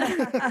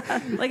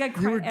 I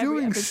cry You were every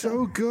doing episode.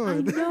 so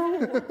good. I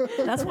know.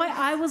 That's why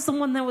I was the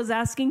one that was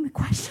asking the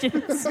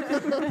questions.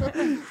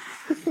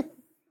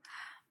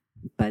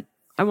 But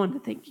I wanted to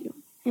thank you.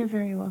 You're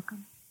very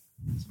welcome.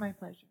 It's my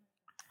pleasure.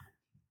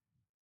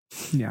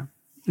 Yeah.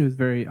 It was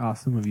very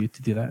awesome of you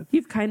to do that.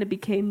 You've kind of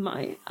became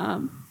my,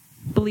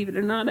 believe it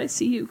or not, I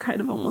see you kind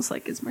of almost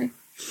like as my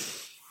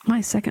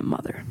second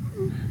mother.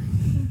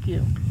 Thank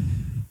you.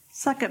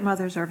 Second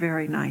mothers are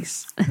very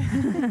nice.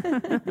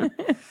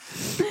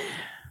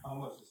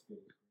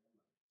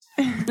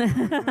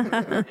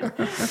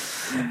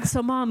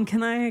 So, Mom,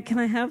 can I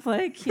have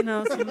some,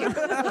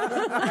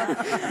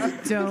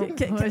 Don't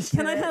push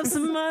can I have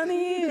some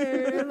money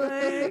or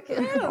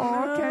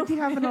Oh, can't you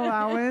have an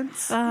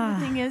allowance? The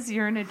thing is,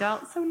 you're an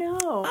adult, so no.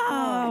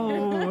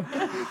 Oh.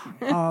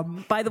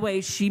 By the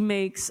way, she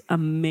makes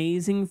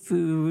amazing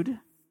food.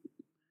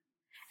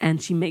 And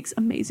she makes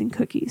amazing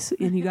cookies.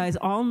 And you guys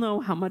all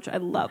know how much I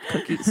love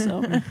cookies.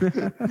 So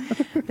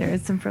There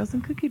is some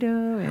frozen cookie dough.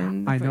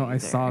 And I know, I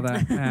saw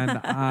that, and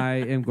I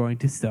am going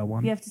to steal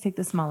one. You have to take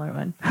the smaller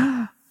one.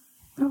 Oh,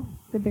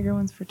 the bigger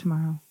one's for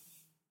tomorrow.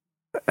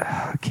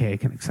 Okay, I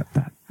can accept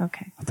that.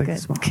 Okay, I'll take the good.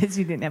 small. Because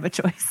you didn't have a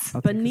choice.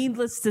 but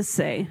needless to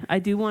say, I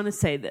do want to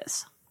say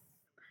this.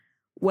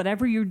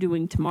 Whatever you're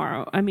doing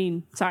today.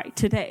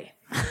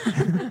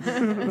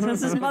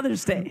 This is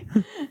Mother's Day.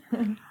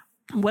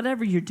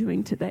 Whatever you're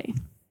doing today,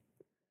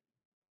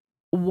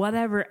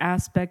 whatever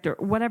aspect or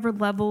whatever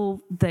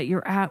level that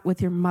you're at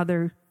with your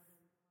mother,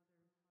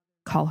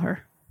 call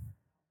her,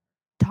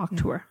 talk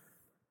to her,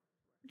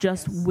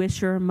 just wish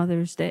her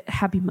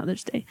happy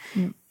Mother's Day.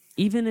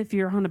 Even if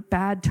you're on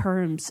bad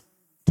terms,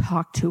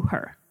 talk to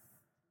her.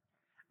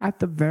 At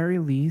the very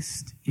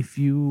least,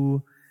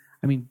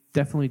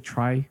 definitely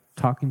try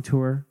talking to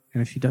her.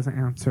 And if she doesn't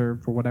answer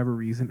for whatever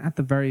reason, at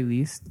the very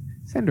least,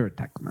 send her a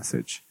text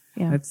message.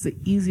 Yeah. That's the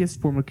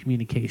easiest form of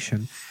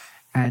communication.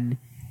 And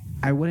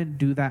I wouldn't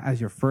do that as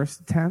your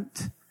first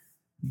attempt,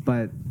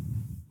 but,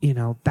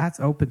 that's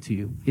open to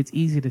you. It's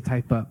easy to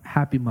type up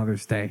Happy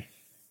Mother's Day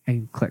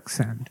and click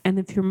send. And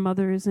if your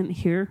mother isn't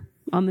here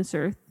on this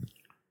earth,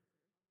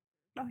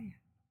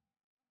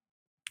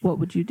 what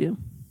would you do?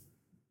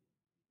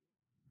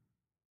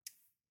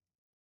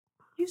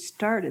 You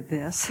started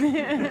this.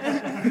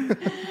 I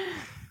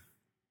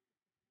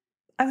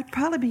would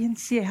probably be in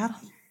Seattle,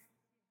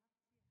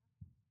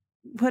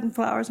 putting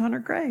flowers on her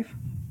grave.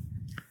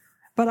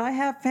 But I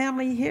have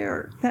family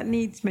here that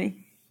needs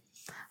me.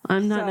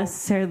 I'm not So-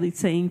 necessarily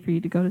saying for you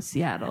to go to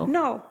Seattle.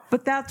 No,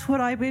 but that's what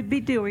I would be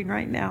doing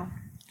right now.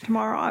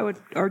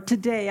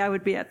 Today I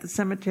would be at the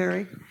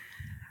cemetery,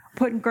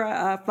 putting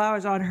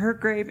flowers on her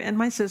grave and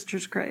my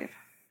sister's grave.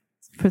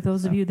 For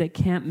those of you that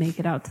can't make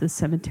it out to the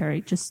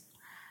cemetery, just,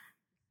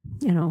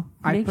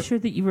 make sure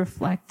that you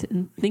reflect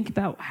and think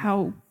about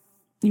how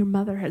your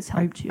mother has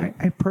helped you.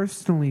 I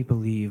personally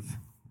believe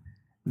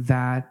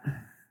that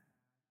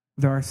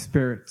there are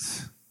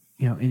spirits,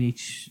 in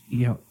each,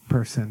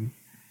 person.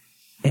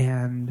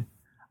 And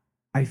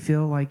I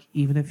feel like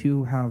even if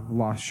you have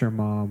lost your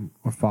mom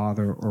or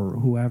father or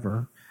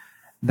whoever,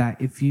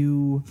 that if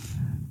you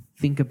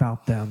think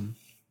about them,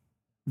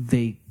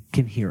 they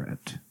can hear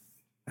it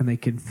and they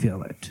can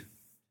feel it.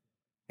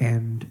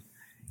 And,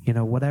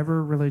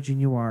 whatever religion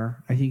you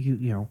are, I think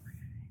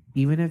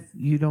even if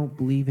you don't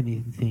believe in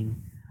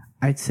anything,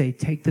 I'd say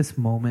take this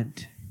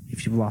moment,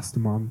 if you've lost a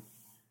mom,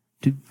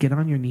 to get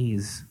on your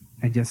knees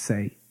and just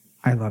say,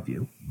 I love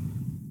you.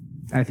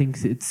 I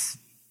think it's,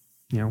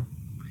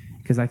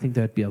 because I think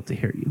they'd be able to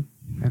hear you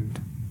and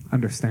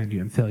understand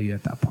you and feel you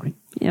at that point.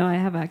 I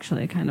have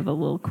actually a kind of a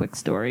little quick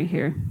story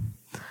here.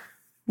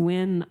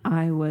 When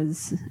I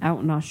was out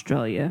in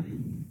Australia,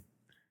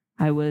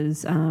 I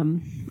was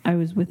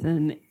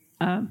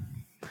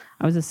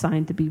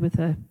assigned to be with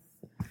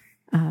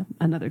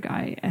another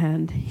guy,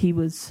 and he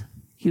was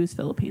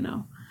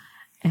Filipino,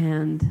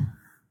 and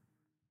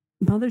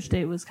Mother's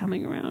Day was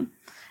coming around.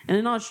 And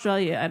in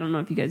Australia, I don't know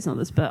if you guys know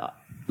this, but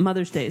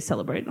Mother's Day is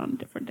celebrated on a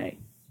different day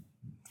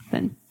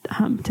than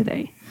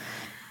today.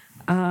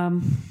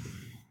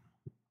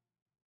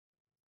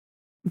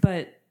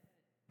 But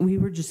we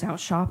were just out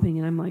shopping,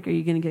 and I'm like, are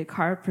you going to get a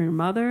card for your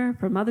mother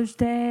for Mother's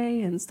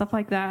Day and stuff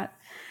like that?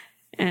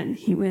 And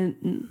he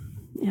went and,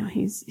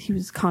 he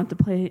was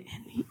contemplating.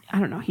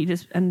 And he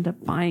just ended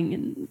up buying.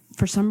 And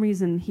for some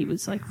reason, he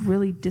was like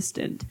really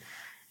distant.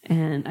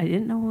 And I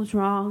didn't know what was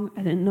wrong.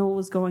 I didn't know what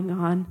was going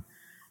on.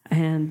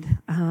 And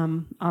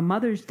on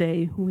Mother's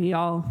Day, we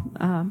all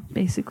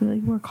basically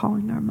were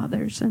calling our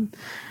mothers. And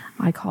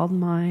I called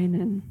mine.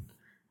 And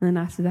then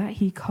after that,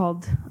 he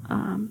called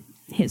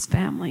his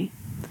family.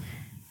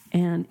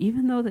 And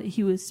even though that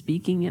he was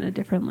speaking in a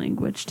different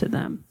language to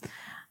them,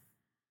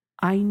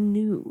 I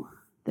knew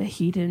that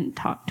he didn't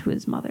talk to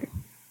his mother.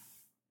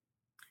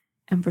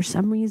 And for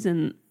some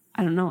reason,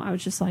 I don't know, I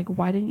was just like,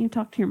 why didn't you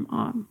talk to your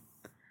mom?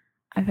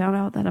 I found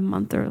out that a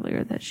month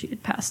earlier that she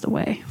had passed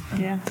away.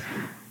 Yeah.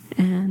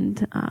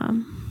 And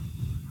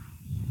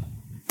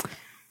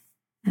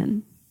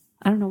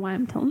I don't know why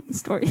I'm telling the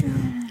story.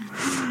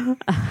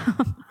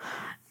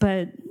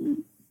 But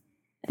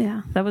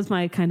yeah, that was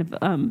my kind of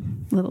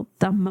little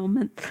dumb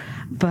moment.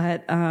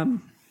 But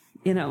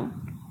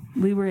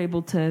we were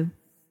able to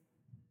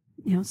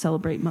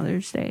celebrate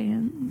Mother's Day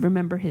and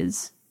remember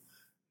his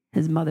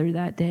mother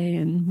that day,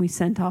 and we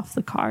sent off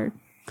the card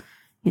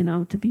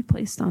to be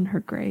placed on her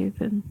grave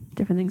and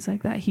different things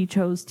like that. He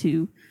chose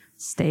to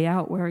stay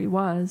out where he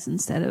was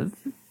instead of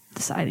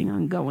deciding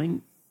on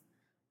going,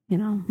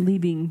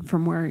 leaving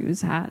from where he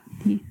was at.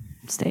 He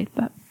stayed,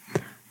 but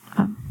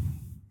I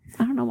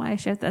don't don't know why I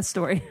shared that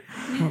story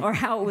or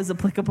how it was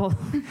applicable.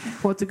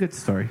 Well, it's a good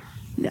story.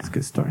 Yeah. It's a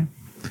good story.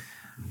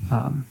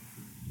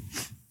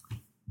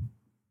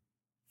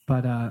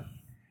 But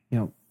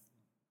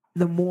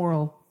the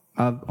moral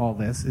of all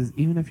this is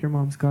even if your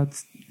mom's gone,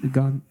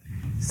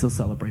 still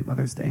celebrate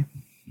Mother's Day.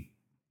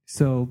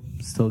 So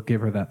still give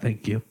her that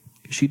thank you.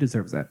 She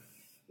deserves it.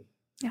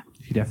 Yeah.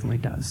 She definitely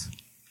does.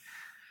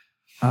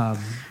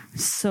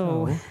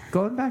 So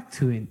going back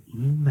to an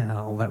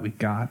email that we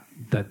got,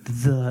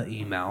 the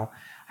email,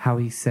 how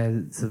he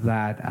says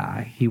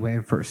that he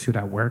went fursuit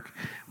at work.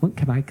 When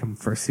can I come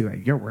fursuit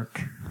at your work?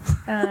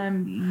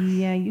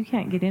 Yeah, you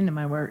can't get into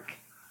my work.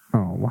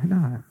 Oh, why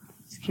not?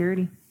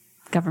 Security.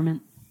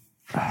 government.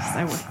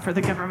 I work for the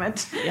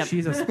government. Yep.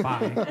 She's a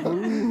spy.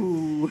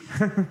 You're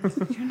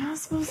not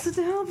supposed to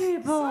tell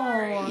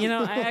people. You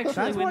know, I actually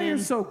That's why went you're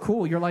in. so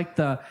cool. You're like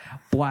the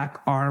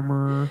black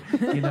armor,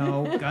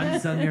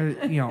 guns on your,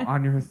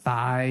 on your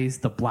thighs.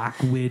 The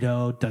Black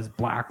Widow does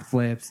black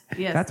flips.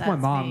 Yes, that's my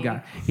that's mom me.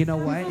 got. You know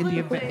what?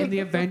 In the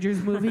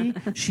Avengers movie,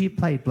 she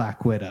played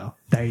Black Widow.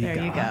 There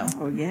you go.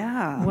 Oh,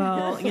 yeah.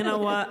 Well, you know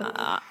what?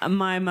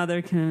 My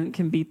mother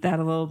can beat that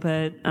a little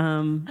bit.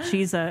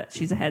 She's a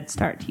Head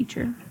Start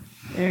teacher.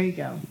 There you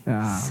go.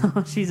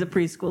 So she's a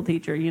preschool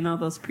teacher. You know,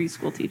 those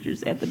preschool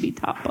teachers, they have to be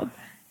top of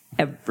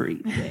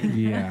everything.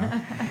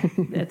 Yeah.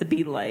 They have to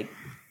be like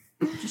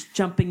just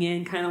jumping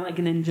in, kind of like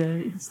a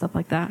ninja and stuff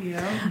like that.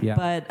 Yeah.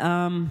 But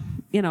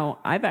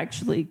I've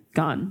actually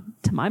gone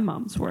to my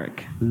mom's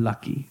work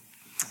Lucky.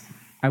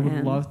 I would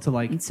and love to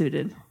and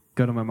suited.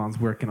 go to my mom's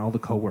work and all the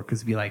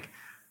coworkers be like,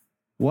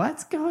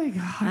 "What's going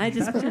on?" I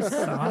just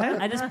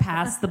I just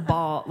passed the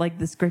ball, like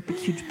this great big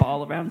huge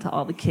ball, around to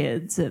all the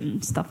kids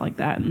and stuff like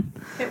that. And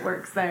It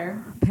works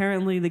there.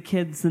 apparently the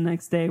kids the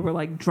next day were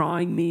like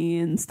drawing me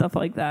and stuff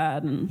like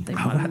that, and they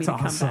wanted me to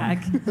that's come awesome.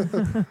 back.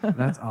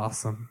 That's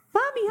awesome.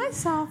 Mommy, I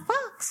saw a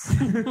fox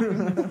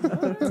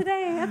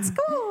today at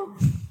school.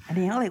 And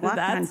he only walked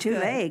on That's two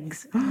good.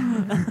 legs.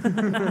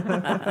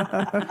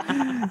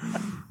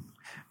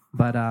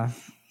 But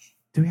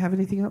do we have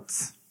anything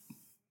else?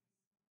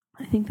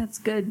 I think that's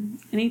good.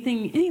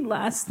 Any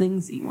last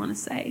things that you want to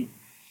say?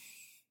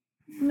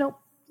 Nope.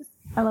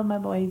 I love my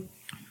boys.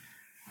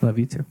 Love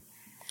you too.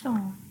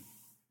 Oh.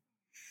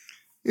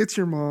 It's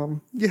your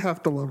mom. You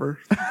have to love her.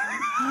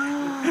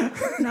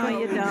 No,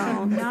 you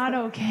don't. Not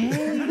okay.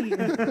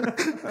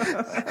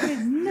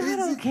 It's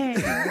not okay.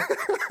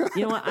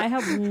 You know what? I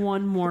have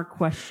one more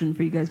question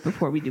for you guys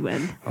before we do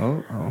end.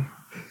 Oh.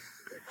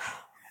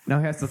 Now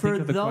he has to For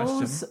think of the those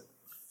question.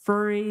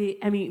 furry,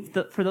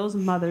 for those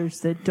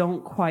mothers that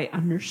don't quite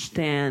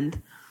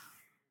understand,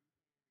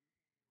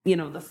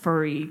 the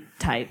furry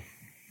type,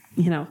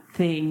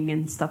 thing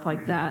and stuff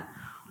like that,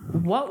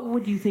 what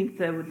would you think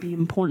that would be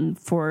important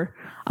for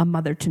a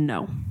mother to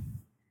know?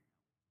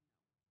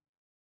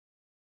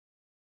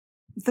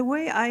 The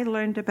way I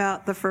learned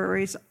about the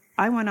furries,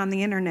 I went on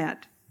the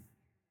internet.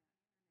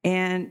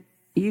 And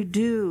you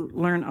do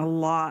learn a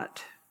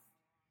lot.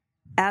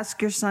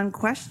 Ask your son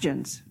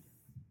questions.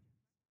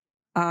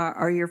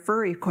 Are your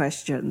furry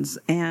questions.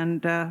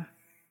 And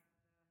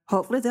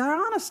hopefully they're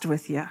honest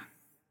with you.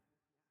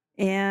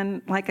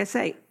 And like I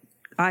say,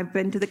 I've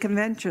been to the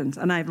conventions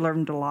and I've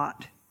learned a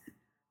lot.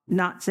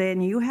 Not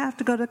saying you have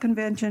to go to a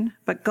convention,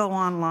 but go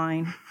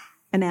online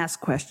and ask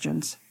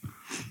questions.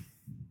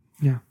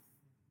 Yeah.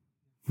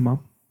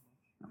 Mom?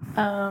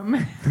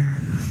 I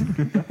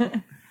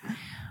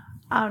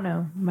don't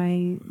know.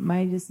 My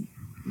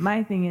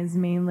thing is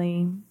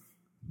mainly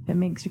if it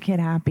makes your kid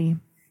happy.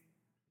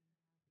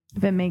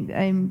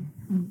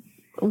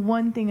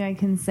 One thing I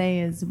can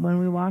say is when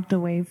we walked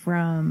away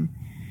from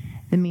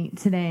the meet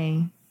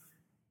today,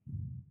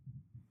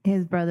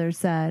 his brother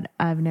said,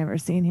 "I've never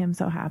seen him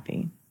so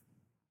happy."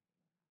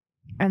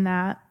 And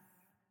that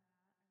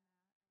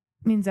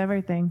means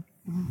everything.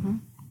 Mm-hmm.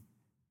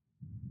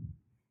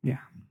 Yeah.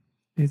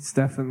 It's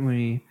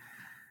definitely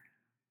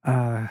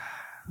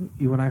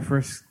when I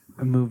first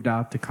moved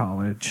out to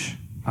college,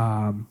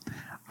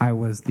 I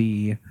was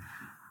the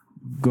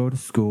go to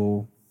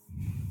school,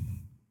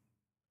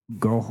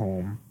 go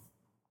home,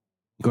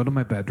 go to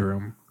my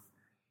bedroom,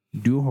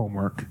 do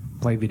homework,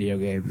 play video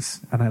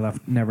games, and I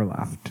never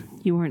left.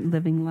 You weren't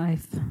living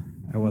life.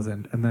 I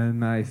wasn't. And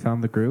then I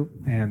found the group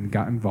and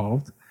got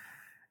involved.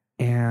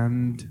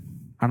 And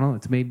I don't know,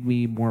 it's made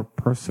me more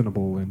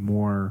personable and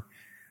more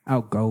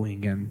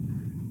outgoing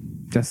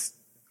and just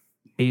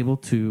able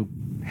to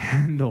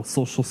handle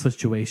social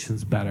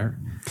situations better.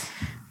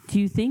 Do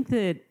you think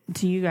that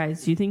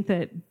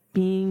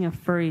being a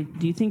furry,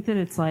 do you think that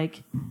it's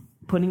like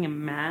putting a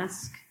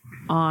mask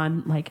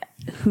on like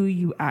who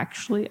you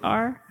actually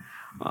are?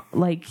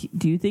 Like,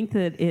 do you think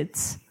that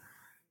it's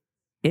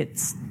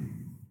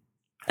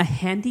a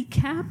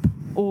handicap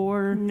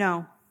or?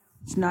 No,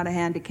 it's not a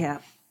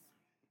handicap.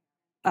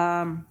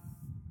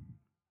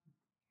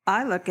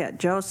 I look at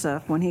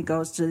Joseph when he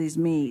goes to these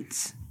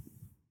meets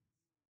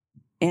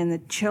and the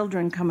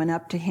children coming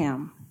up to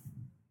him.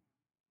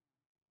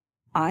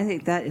 I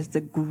think that is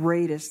the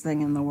greatest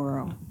thing in the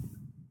world.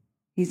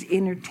 He's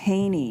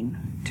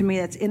entertaining. To me,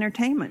 that's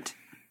entertainment.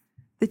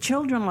 The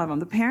children love him.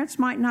 The parents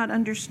might not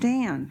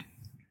understand,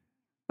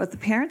 but the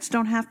parents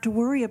don't have to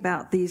worry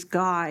about these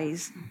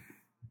guys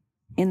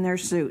in their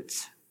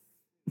suits.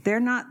 They're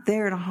not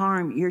there to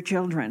harm your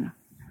children.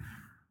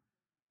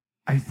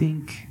 I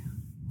think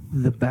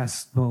the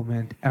best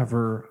moment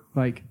ever,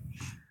 like,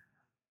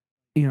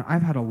 you know,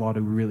 I've had a lot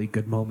of really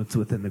good moments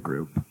within the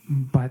group,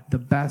 but the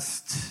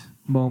best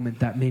moment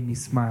that made me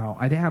smile,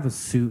 I didn't have a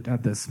suit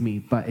at this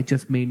meet, but it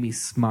just made me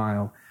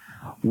smile,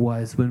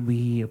 was when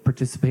we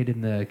participated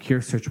in the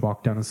Cure Search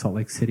Walk down in Salt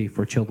Lake City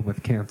for children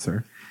with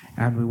cancer.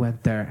 And we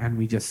went there and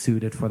we just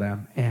suited for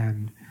them.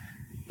 And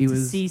it to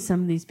was see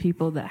some of these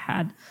people that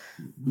had,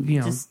 you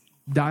know, just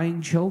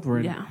dying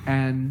children, Yeah.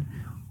 and,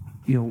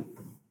 you know,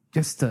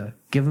 just to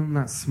give them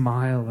that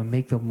smile and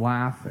make them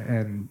laugh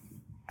and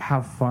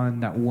have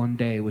fun. That one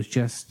day was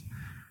just,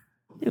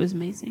 it was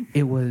amazing.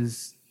 it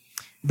was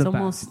It's the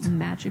almost best.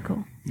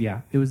 magical.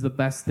 Yeah, it was the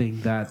best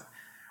thing that,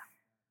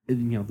 you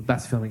know, the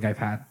best feeling I've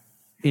had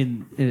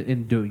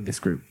in doing this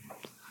group.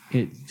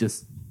 It's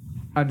just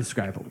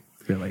undescribable,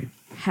 really.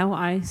 How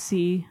I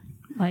see,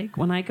 like,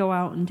 when I go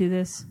out and do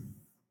this,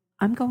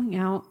 I'm going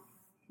out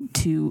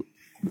to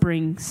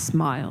bring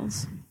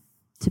smiles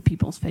to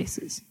people's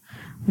faces.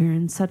 We're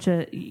in such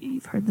a,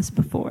 you've heard this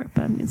before,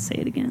 but I'm going to say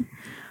it again.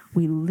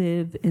 We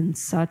live in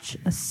such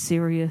a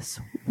serious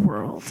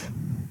world.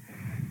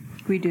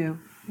 We do.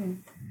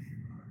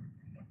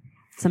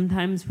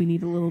 Sometimes we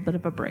need a little bit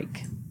of a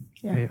break.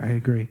 I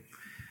agree.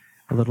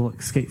 A little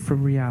escape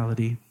from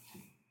reality.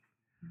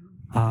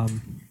 But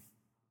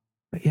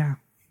yeah,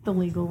 The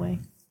legal way.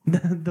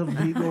 the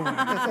legal.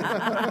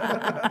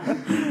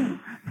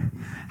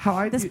 How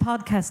I This do,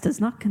 podcast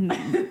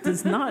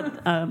does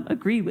not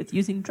agree with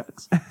using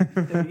drugs.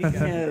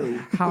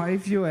 how I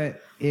view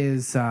it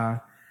is, and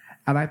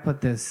I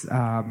put this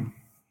at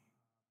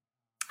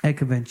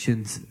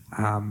conventions.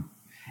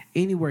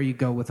 Anywhere you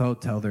go with a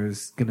hotel,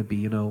 there's going to be,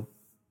 you know,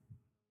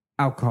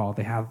 alcohol.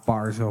 They have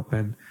bars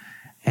open,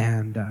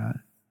 and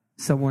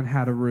someone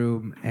had a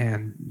room,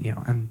 and, you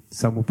know, and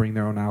some will bring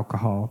their own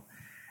alcohol,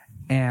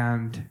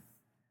 and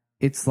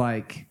it's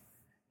like,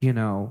 you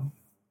know,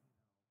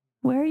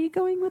 Where are you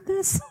going with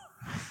this?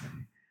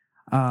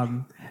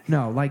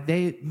 no, like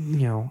they,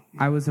 you know,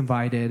 I was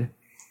invited,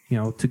 you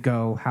know, to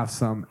go have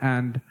some,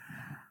 and,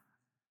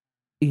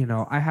 you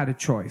know, I had a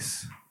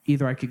choice.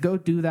 Either I could go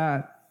do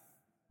that,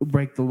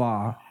 break the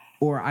law,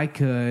 or I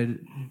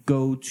could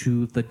go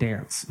to the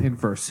dance in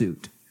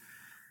fursuit.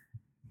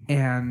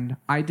 And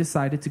I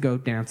decided to go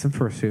dance in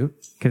fursuit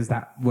because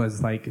that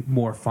was like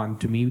more fun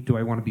to me. Do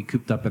I want to be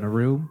cooped up in a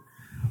room,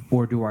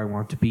 or do I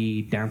want to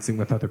be dancing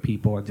with other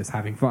people and just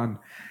having fun?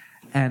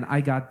 And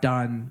I got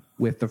done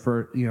with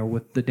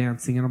with the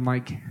dancing, and I'm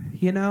like,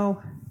 you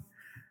know,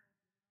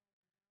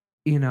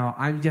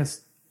 I'm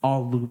just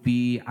all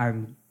loopy.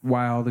 I'm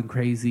wild and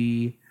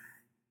crazy.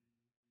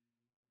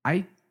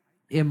 I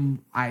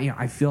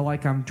feel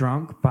like I'm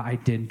drunk, but I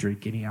didn't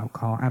drink any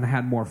alcohol, and I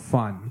had more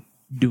fun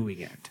doing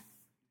it.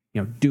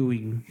 You know,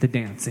 doing the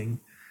dancing.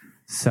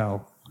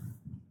 So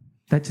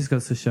that just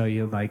goes to show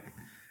you, like,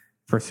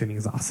 fursuiting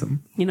is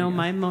awesome. You know,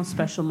 my most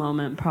special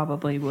moment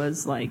probably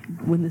was like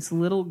when this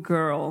little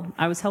girl,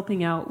 I was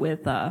helping out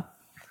with No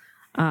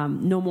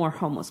More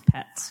Homeless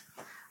Pets.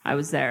 I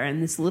was there,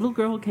 and this little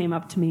girl came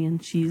up to me,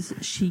 and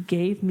she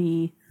gave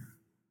me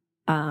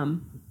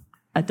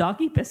a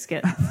doggy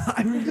biscuit.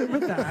 I remember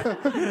that.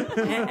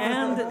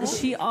 and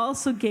she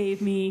also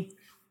gave me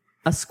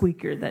a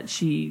squeaker that a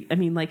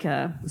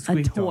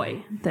Squeak toy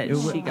doll. that It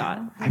was- she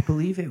got. I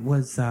believe it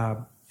was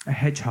a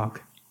hedgehog.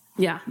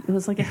 Yeah, it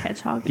was like a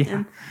hedgehog.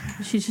 Yeah.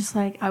 And she's just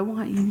like, I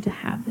want you to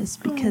have this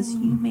because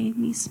you made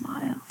me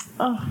smile.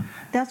 Oh,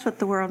 that's what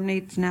the world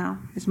needs now,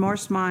 is more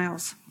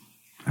smiles.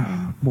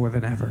 More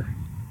than ever.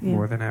 Yeah.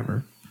 More than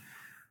ever.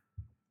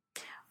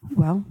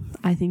 Well,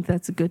 I think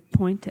that's a good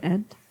point to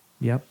end.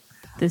 Yep.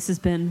 This has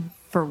been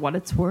For What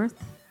It's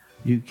Worth.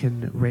 You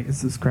can rate and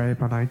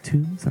subscribe on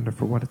iTunes under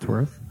For What It's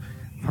Worth.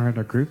 Find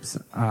our groups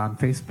on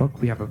Facebook.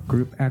 We have a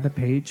group and a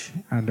page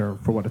under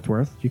For What It's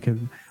Worth. You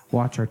can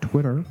watch our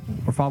Twitter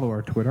or follow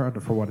our Twitter under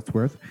For What It's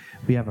Worth.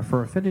 We have a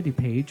Fur Affinity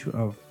page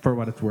of For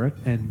What It's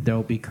Worth, and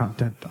there'll be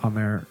content on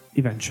there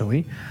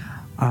eventually.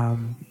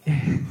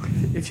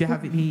 If you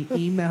have any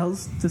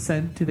emails to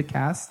send to the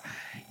cast,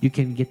 you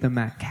can get them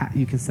at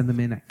you can send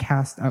them in at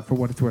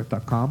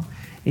cast@forwhatitsworth.com.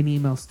 Any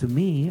emails to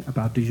me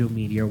about digital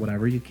media or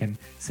whatever, you can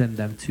send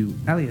them to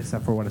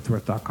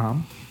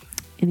Elias@forwhatitsworth.com.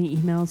 Any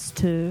emails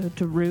to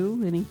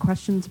Rue? Any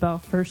questions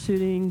about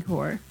fursuiting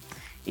or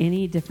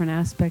any different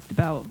aspect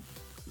about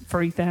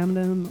furry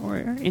fandom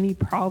or any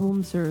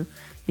problems or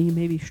that you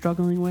may be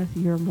struggling with,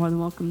 you're more than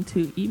welcome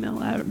to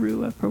email at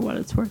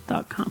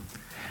Rue@forwhatitsworth.com.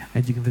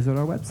 And you can visit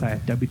our website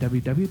at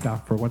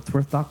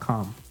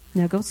www.forwhatitsworth.com.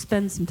 Now go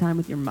spend some time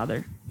with your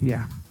mother.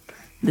 Yeah.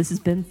 This has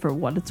been For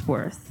What It's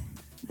Worth.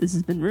 This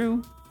has been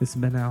Rue. This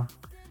has been Al.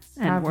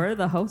 And we're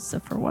the hosts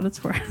of For What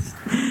It's Worth.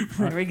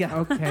 There we go.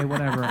 Okay,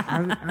 whatever.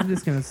 I'm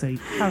just going to say,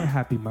 have a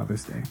happy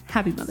Mother's Day.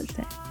 Happy Mother's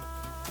Day.